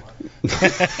tired. Yeah,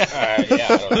 I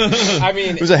don't know. I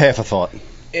mean, It was a half a thought.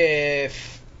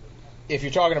 if you're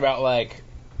talking about like,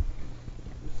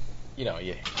 you know,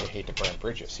 you hate to burn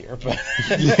bridges here, but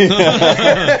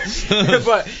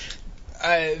but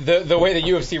the way the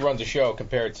UFC runs a show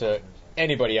compared to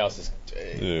anybody else is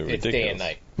it's day ridiculous. and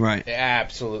night. Right.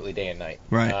 Absolutely day and night.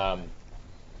 Right.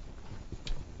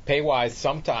 pay wise,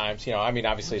 sometimes, you know, I mean,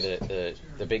 obviously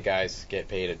the big guys get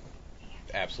paid an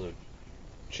absolute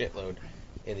shitload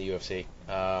in the UFC.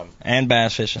 And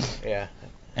bass fishing. Yeah.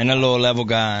 And the lower level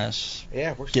guys.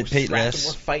 Yeah, we're get paid scrapping, less.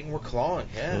 We're fighting, we're clawing.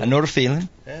 Yeah. I know the feeling.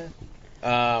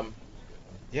 Yeah.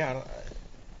 Yeah.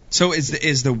 So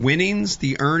is the winnings,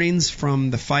 the earnings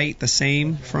from the fight the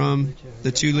same from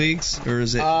the two leagues, or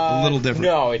is it a little different?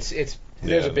 No, it's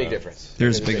there's a big difference.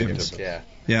 There's a big difference. Yeah.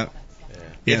 Yeah.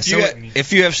 Yeah. If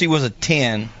UFC was a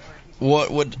 10, what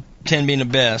would 10 being the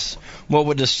best? What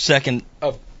would the second?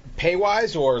 Of pay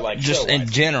wise or like just in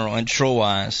general and show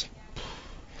wise?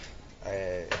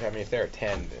 I mean, if they're a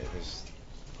 10, there's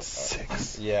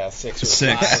 6. Yeah, 6 or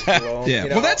 6. 5. Alone, yeah. You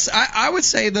know? Well, that's I would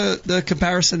say the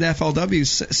comparison to FLW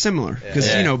is similar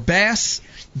because you know Bass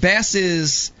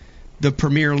is the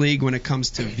premier league when it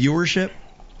comes to viewership.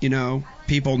 You know,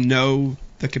 people know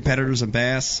the competitors of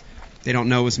Bass. They don't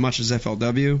know as much as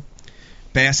FLW.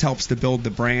 Bass helps to build the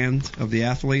brand of the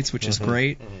athletes, which is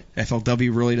great.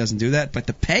 FLW really doesn't do that, but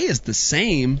the pay is the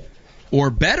same or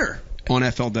better on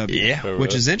FLW,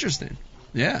 which is interesting.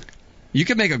 Yeah. You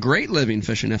could make a great living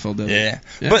fishing FLW. Yeah.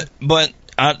 But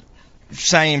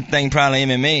same thing probably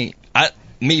MMA.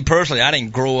 Me personally, I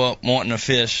didn't grow up wanting to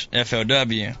fish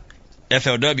FLW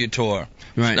tour.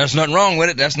 Right. There's nothing wrong with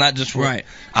it. That's not just what right.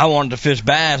 I wanted to fish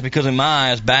bass because in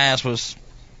my eyes, bass was.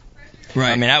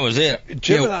 Right. I mean, that was it.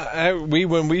 Jim and I,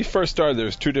 when we first started, there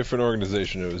was 2 different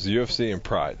organizations. It was UFC and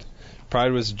Pride.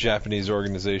 Pride was a Japanese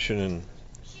organization, and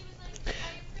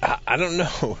I don't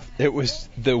know. It was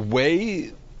the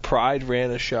way Pride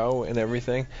ran a show and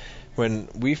everything. When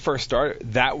we first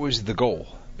started, that was the goal.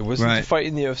 It wasn't to fight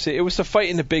in the UFC. It was to fight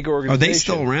in a big organization. Are they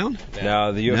still around?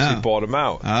 No, the UFC bought them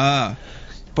out.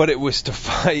 But it was to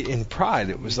fight in Pride.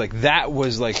 It was like that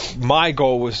was like my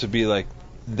goal was to be like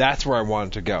that's where I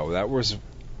wanted to go. That was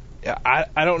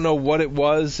I don't know what it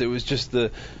was. It was just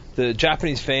the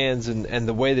Japanese fans and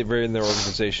the way they ran their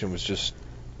organization was just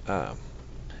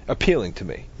appealing to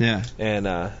me. Yeah.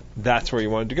 And that's where you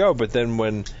wanted to go. But then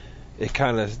when it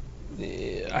kind of,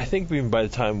 I think even by the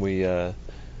time we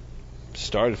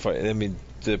started fighting, I mean,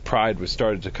 the Pride was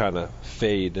started to kind of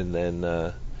fade, and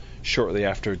then shortly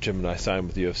after Jim and I signed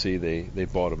with the UFC, they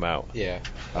bought them out. Yeah.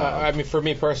 I mean, for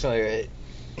me personally,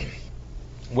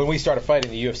 when we started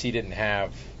fighting, the UFC didn't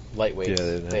have lightweights.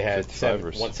 Yeah, they had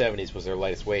 170s was their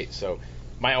lightest weight. So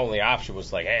my only option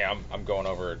was like, hey, I'm going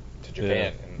over to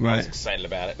Japan, and I was excited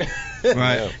about it.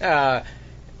 Right.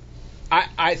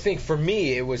 I think for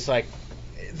me it was like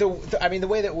the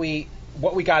way that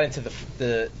what we got into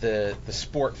the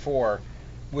sport for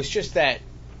was just that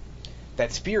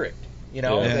spirit, you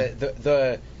know,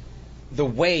 the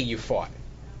way you fought.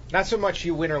 Not so much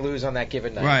you win or lose on that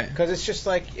given night, right? Because it's just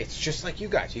like you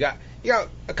guys. You got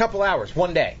a couple hours,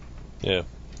 one day. Yeah.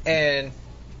 And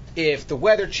if the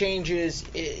weather changes,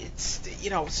 it's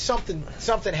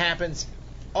something happens.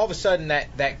 All of a sudden,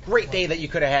 that great day that you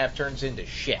could have turns into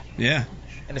shit. Yeah.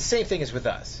 And the same thing is with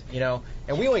us, you know.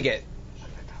 And we only get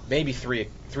maybe three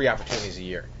opportunities a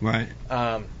year. Right.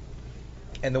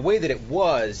 And the way that it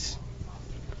was,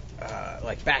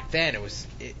 like back then,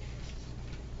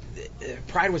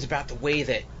 Pride was about the way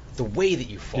that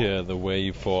you fought. Yeah, the way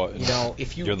you fought. You know,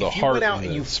 if you the heart went out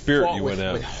and you spirit fought you went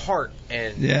out with heart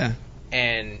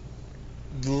and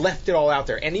left it all out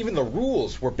there, and even the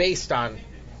rules were based on.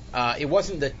 It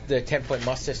wasn't the 10-point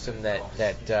must system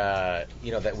that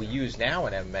we use now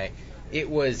in MMA. It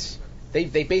was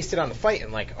they based it on the fight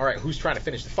and like, all right, who's trying to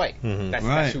finish the fight? Mm-hmm.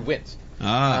 That's who wins.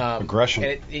 Aggression.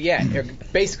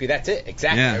 And basically that's it.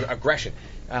 Exactly, aggression.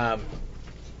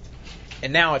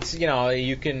 And now it's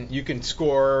you can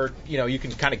score, you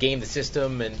can kind of game the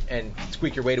system and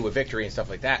squeak your way to a victory and stuff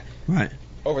like that. Right.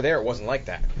 Over there it wasn't like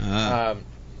that.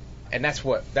 And that's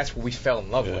what we fell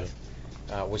in love with.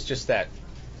 Was just that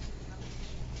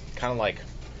kind of like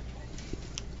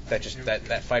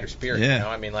that fighter spirit. Yeah. You know,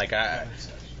 I mean, like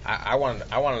I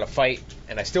wanted to fight,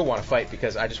 and I still want to fight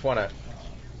because I just want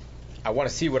to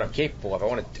see what I'm capable of.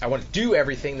 I want to do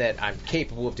everything that I'm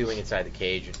capable of doing inside the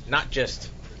cage, not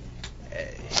just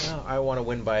I want to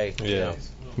win by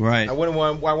right. I want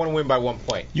to win by 1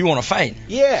 point. You want to fight?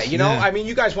 Yeah, I mean,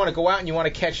 you guys want to go out and you want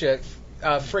to catch a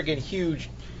friggin' huge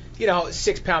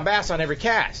 6-pound bass on every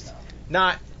cast.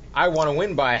 Not I want to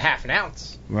win by half an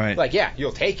ounce. Right. Like, yeah,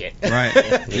 you'll take it. Right.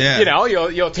 Yeah.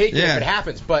 You'll take it if it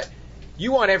happens, but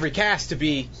you want every cast to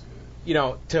be,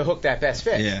 to hook that best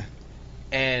fish. Yeah.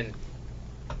 And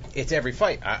it's every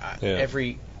fight.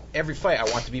 Every fight I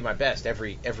want to be my best.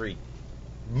 Every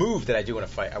move that I do in a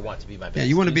fight, I want to be my best. Yeah,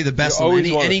 you want to be the best You on always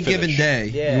any wanna given finish. day.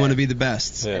 Yeah. You want to be the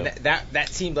best. Yeah. And that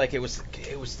seemed like it was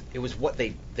what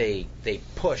they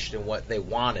pushed and what they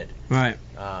wanted. Right.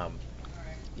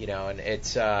 You know, and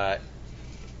it's I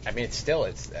mean it's still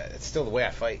the way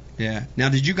I fight. Yeah. Now,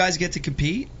 did you guys get to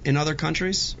compete in other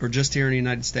countries or just here in the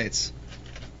United States?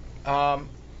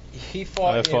 He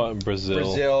fought I fought in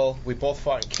Brazil. We both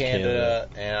fought in Canada,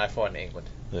 and I fought in England.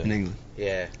 Yeah. In England.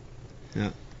 Yeah.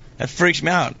 That freaks me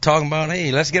out. Talking about,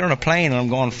 hey, let's get on a plane and I'm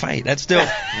going to fight. That's still,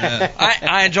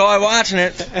 I enjoy watching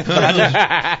it, but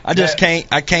I just can't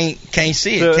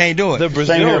see it. Can't do it. The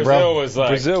Brazil, Same here, bro.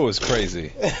 Brazil was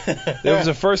crazy. It was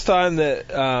the first time that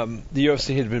the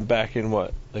UFC had been back in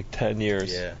like 10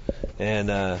 years. Yeah.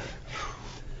 And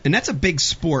And that's a big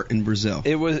sport in Brazil.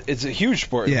 it's a huge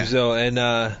sport in Yeah. Brazil.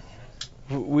 And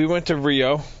we went to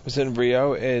Rio. Was in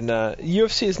Rio, and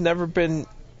UFC has never been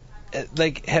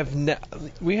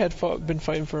we had been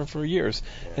fighting for years,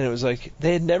 and it was like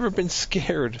they had never been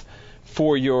scared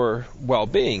for your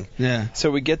well-being. Yeah.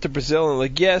 So we get to Brazil and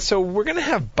like, yeah, so we're gonna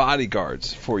have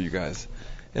bodyguards for you guys,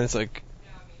 and it's like,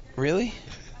 really,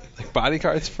 like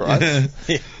bodyguards for us?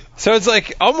 So it's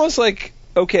like almost like,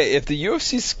 okay, if the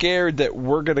UFC's scared that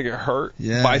we're gonna get hurt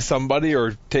by somebody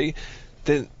or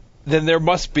then there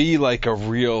must be like a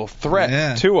real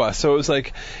threat to us. So it was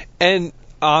like, and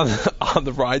on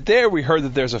the ride there, we heard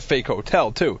that there's a fake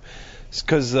hotel too,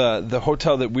 because the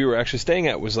hotel that we were actually staying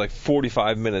at was like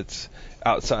 45 minutes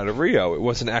outside of Rio. It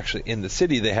wasn't actually in the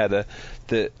city. They had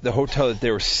the hotel that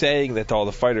they were saying that all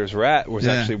the fighters were at was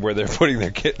actually where they're putting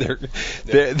their crews,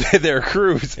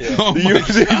 the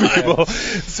UFC people.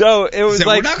 So it was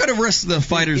like, we're not going to risk the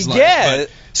fighters' life. Yeah.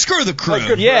 But screw the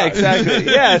crew. Yeah, exactly.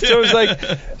 Yeah, so it was like,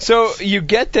 so you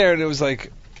get there and it was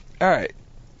like, all right,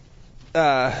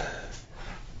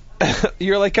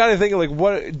 you're like kind of thinking like,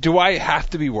 what do I have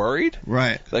to be worried?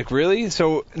 Right. Like really?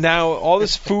 So now all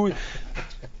this food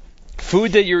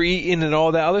that you're eating and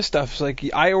all that other stuff is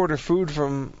like, I order food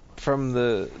from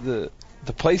the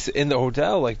place in the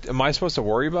hotel. Like, am I supposed to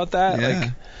worry about that? Yeah.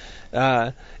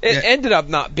 Like, it ended up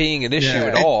not being an issue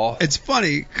at all. It's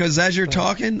funny because as you're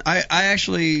talking, I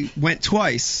actually went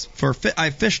twice I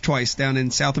fished twice down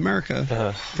in South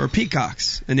America for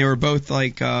peacocks, and they were both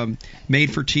like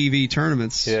made for TV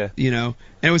tournaments. Yeah. You know,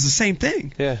 and it was the same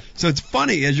thing. Yeah. So it's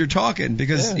funny as you're talking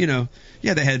because they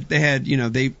had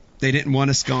they didn't want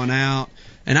us going out,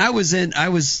 and I was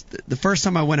the first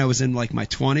time I went, I was in like my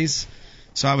 20s.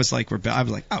 So I was like,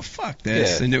 oh fuck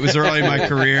this, and it was early in my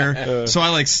career. So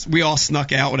we all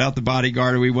snuck out without the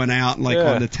bodyguard, and we went out and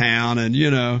on the town,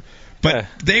 and but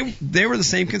they were the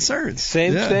same concerns,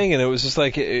 same thing, and it was just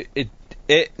like it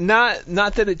not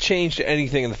that it changed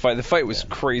anything in the fight. The fight was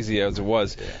crazy as it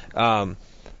was,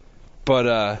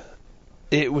 but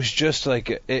it was just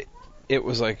like it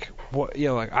was like, what,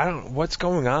 like, I don't, what's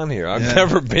going on here? I've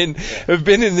never been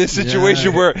in this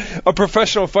situation where a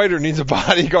professional fighter needs a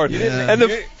bodyguard. You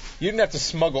didn't have to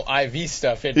smuggle IV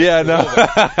stuff in. Yeah, no.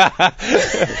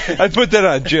 I put that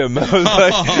on Jim. I was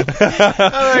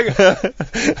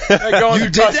like, going you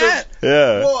did customs. that?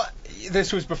 Yeah. Well,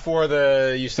 this was before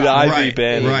the IV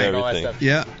ban right. and all that everything. stuff.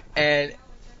 Yeah. And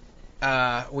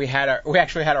we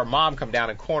actually had our mom come down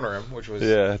and corner him, which was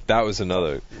that was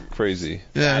another crazy.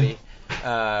 Yeah.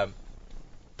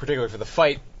 Particularly for the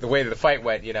fight, the way that the fight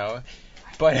went,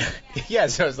 But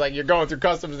so it's like you're going through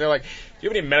customs, and they're like, "Do you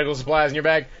have any medical supplies in your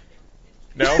bag?"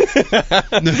 No. It's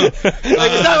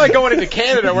not like going into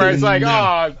Canada where it's like,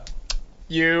 oh,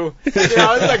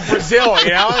 it's like Brazil,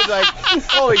 It's like,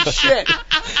 holy shit,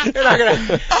 you're not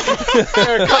gonna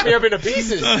cut me up into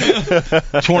pieces.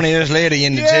 20 years later, you're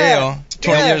in the jail.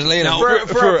 20 years later.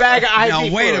 For a bag of IV Now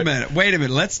wait fluid. a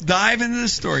minute. Let's dive into the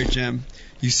story, Jim.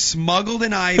 You smuggled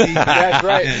an IV. That's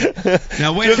right.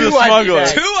 Now wait a Two minute. IV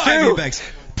bags. Two IV bags.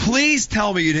 Please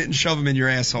tell me you didn't shove them in your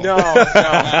asshole. No.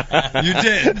 You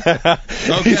did.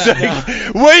 Okay. He's like,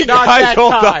 wait, Not guys, that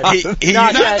hold time. on. Not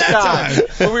Not that that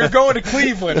time. When we were going to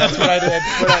Cleveland, that's what I did.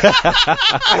 But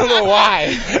I don't know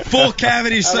why. Full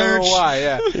cavity I don't search. know why,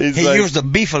 yeah. He used the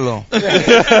beefalo.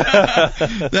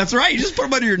 That's right. You just put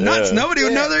them under your nuts. Yeah. Nobody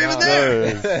would know they're even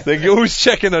there. Like, who's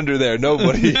checking under there?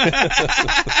 Nobody.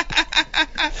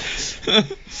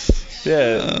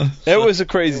 It was a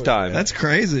crazy time. That's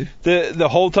crazy. The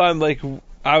whole time, like,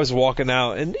 I was walking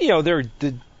out, and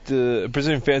the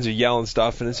Brazilian fans are yelling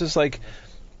stuff, and it's just like,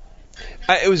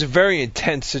 it was a very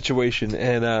intense situation,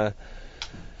 and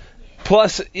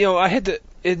plus, I had to,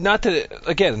 not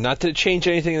that it changed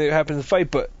anything that happened in the fight,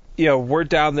 but we're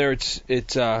down there.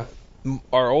 It's our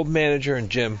old manager and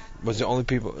Jim was the only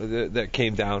people that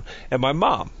came down, and my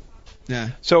mom.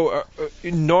 Yeah. So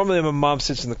normally my mom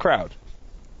sits in the crowd.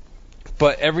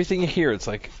 But everything you hear, it's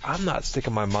like, I'm not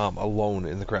sticking my mom alone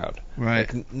in the crowd.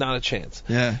 Right. Like, not a chance.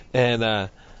 Yeah. And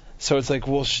so it's like,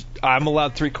 well, I'm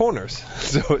allowed 3 corners.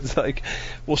 So it's like,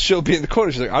 well, she'll be in the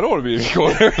corner. She's like, I don't want to be in the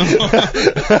corner.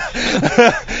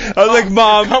 I was like,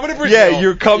 Mom,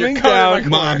 you're coming down.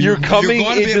 Mom, you're coming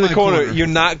going to be into in the my corner. corner. You're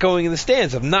not going in the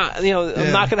stands. I'm not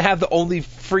going to have the only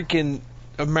freaking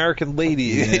American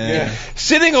lady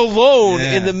sitting alone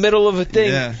in the middle of a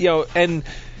thing, and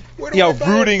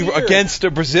rooting against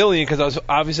a Brazilian, because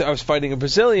I was fighting a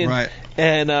Brazilian, right?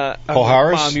 And Paul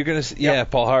Harris, Mom, you're gonna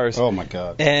Paul Harris. Oh my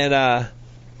God! And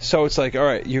so it's like, all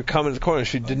right, you're coming to the corner.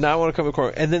 She did not want to come to the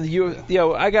corner, and then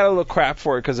I got a little crap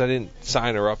for it because I didn't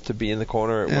sign her up to be in the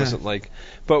corner. It wasn't like,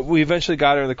 but we eventually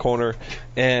got her in the corner,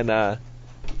 and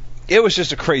it was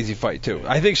just a crazy fight too.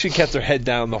 I think she kept her head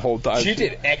down the whole time. She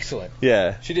did excellent.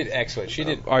 Yeah, she did excellent. She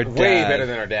did way better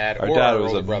than our dad. Our or dad our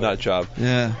was a brother. nut job.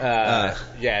 Yeah.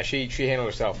 She handled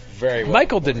herself very well.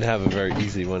 Michael didn't have a very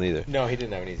easy one either. No, he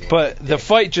didn't have an easy one. But the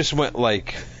fight just went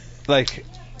like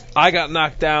I got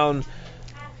knocked down.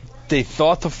 They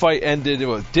thought the fight ended.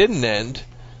 Well, it didn't end.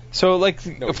 So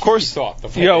of course, he thought the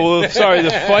fight. The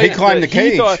fight. He climbed the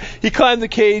cage. He climbed the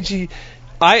cage.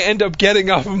 I end up getting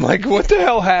up. I'm like, what the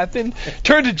hell happened?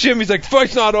 Turn to Jim. He's like,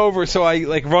 fight's not over. So I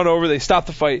run over. They stop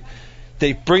the fight.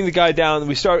 They bring the guy down.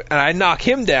 And I knock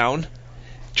him down.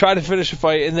 Try to finish the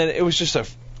fight, and then it was just a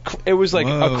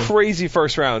crazy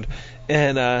first round,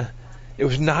 and it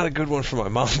was not a good one for my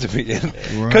mom to be in.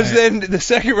 Because then the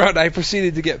second round, I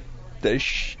proceeded to get the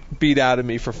beat out of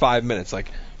me for 5 minutes.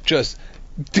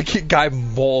 The guy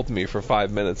mauled me for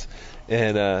 5 minutes,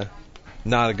 and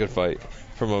not a good fight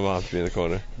for my mom to be in the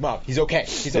corner. Mom, he's okay.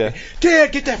 He's okay.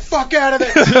 Dad, get that fuck out of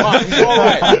there. Mom, he's all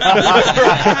right.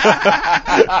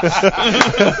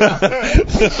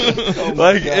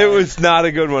 It was not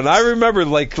a good one. I remember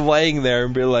laying there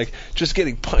and being just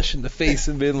getting punched in the face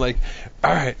and being like,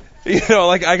 all right.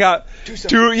 I got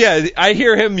 2. Yeah, I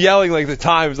hear him yelling the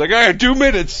times. All right, 2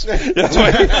 minutes. That's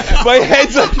my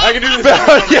head's I can do this.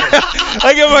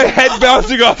 I get my head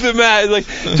bouncing off the mat.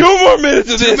 2 more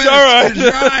minutes of this. All right.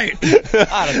 Right.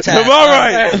 I'm all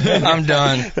right. I'm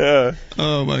done. Yeah.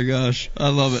 Oh my gosh, I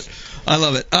love it.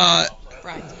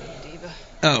 Brian's a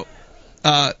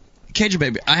diva. Cajun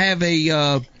Baby, I have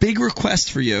a big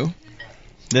request for you.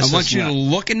 I want you to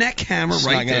look in that camera right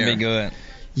there. It's not gonna be good.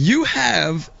 You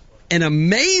have an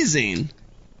amazing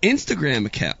Instagram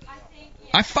account.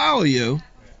 I follow you.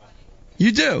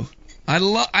 You do. I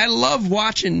love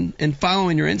watching and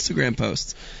following your Instagram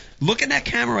posts. Look at that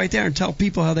camera right there and tell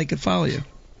people how they could follow you.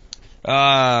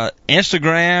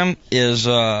 Instagram is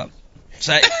Cajun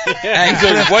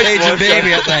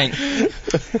Baby, I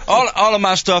think. All of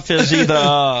my stuff is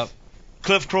either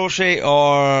Cliff Crochet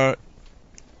or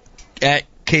at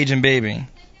Cajun Baby.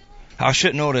 I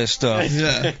should know this stuff.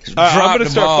 Yeah. I'm going to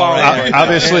start following.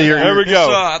 Obviously, there we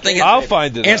go. I think I'll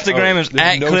find it. Instagram is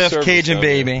at no Cliff service Cajun down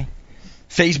Baby. there.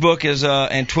 Facebook is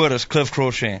and Twitter is Cliff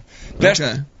Crochet.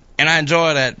 Okay. And I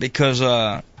enjoy that because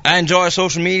I enjoy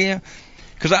social media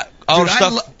because all the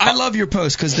stuff. I love your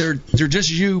posts because they're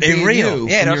just you being real.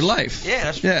 you from your life.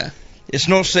 Yeah, it's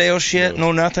no sales shit,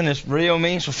 no nothing. It's real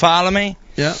me. So follow me.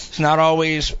 Yeah. It's not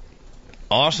always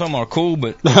awesome or cool,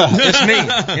 but it's me.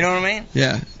 You know what I mean?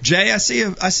 Yeah. Jay, I see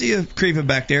you creeping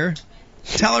back there.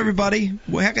 Tell everybody,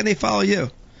 how can they follow you?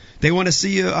 They want to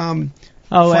see you.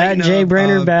 At Jay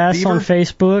Brenner Bass beaver? on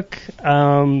Facebook.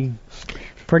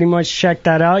 Pretty much check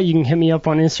that out. You can hit me up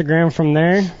on Instagram from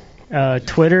there,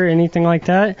 Twitter, anything like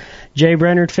that.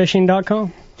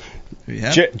 JayBrennardFishing.com.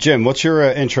 Yeah. Jim, what's your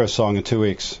intro song in 2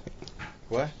 weeks?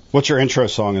 What? What's your intro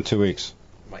song in 2 weeks?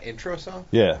 My intro song?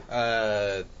 Yeah.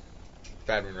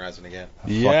 Bad Moon Rising again.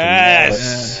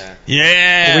 Yes.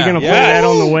 Yeah. We're gonna play that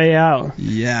on the way out.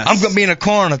 Yes. I'm gonna be in the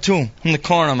corner too. I'm the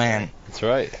corner man. That's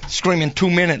right. Screaming 2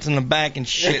 minutes in the back and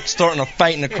shit, starting a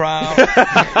fight in the crowd. Jim,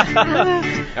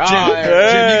 you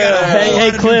got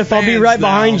Hey, Cliff, I'll be right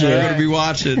behind you. We're going to be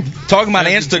watching. Talking about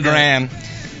Instagram,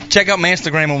 check out my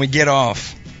Instagram when we get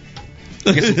off.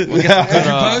 We'll get Did you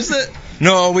post it?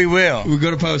 No, we will. We're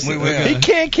going to post We it. will. Okay. He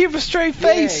can't keep a straight Yeah,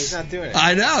 face. he's not doing it.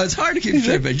 I know. It's hard to keep a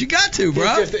straight face. You got to,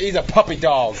 bro. He's a puppy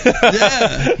dog.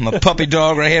 Yeah. I'm a puppy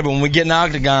dog right here, but when we get in the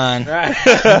octagon, Right.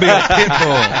 we'll be a pit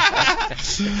bull.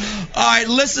 All right,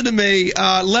 listen to me.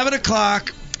 11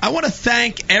 o'clock. I want to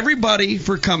thank everybody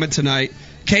for coming tonight.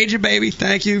 Cajun Baby,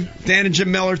 thank you. Dan and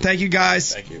Jim Miller, thank you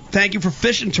guys. Thank you. Thank you for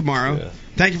fishing tomorrow. Yeah.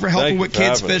 Thank you for helping Thank you with for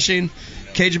kids having us. fishing.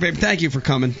 Cajun Baby, thank you for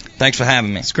coming. Thanks for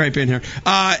having me. It's great being here.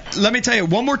 Let me tell you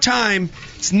one more time,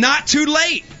 it's not too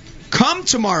late. Come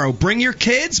tomorrow. Bring your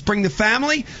kids. Bring the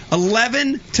family.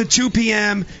 11 to 2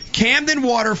 p.m. Camden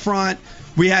Waterfront.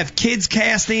 We have kids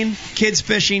casting, kids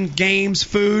fishing, games,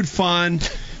 food, fun.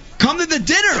 Come to the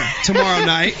dinner tomorrow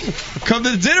night. Come to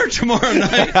the dinner tomorrow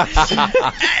night.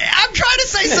 I'm trying to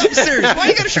say something serious. Why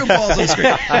you got to show balls on the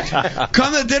screen?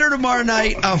 Come to dinner tomorrow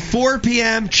night, 4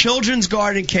 p.m., Children's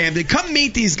Garden, Camden. Come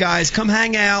meet these guys. Come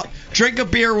hang out. Drink a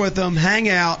beer with them. Hang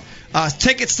out.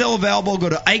 Tickets still available. Go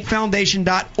to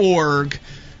IkeFoundation.org.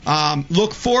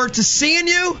 Look forward to seeing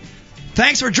you.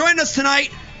 Thanks for joining us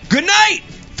tonight. Good night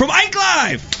from Ike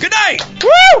Live. Good night.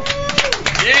 Woo!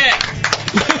 Yeah.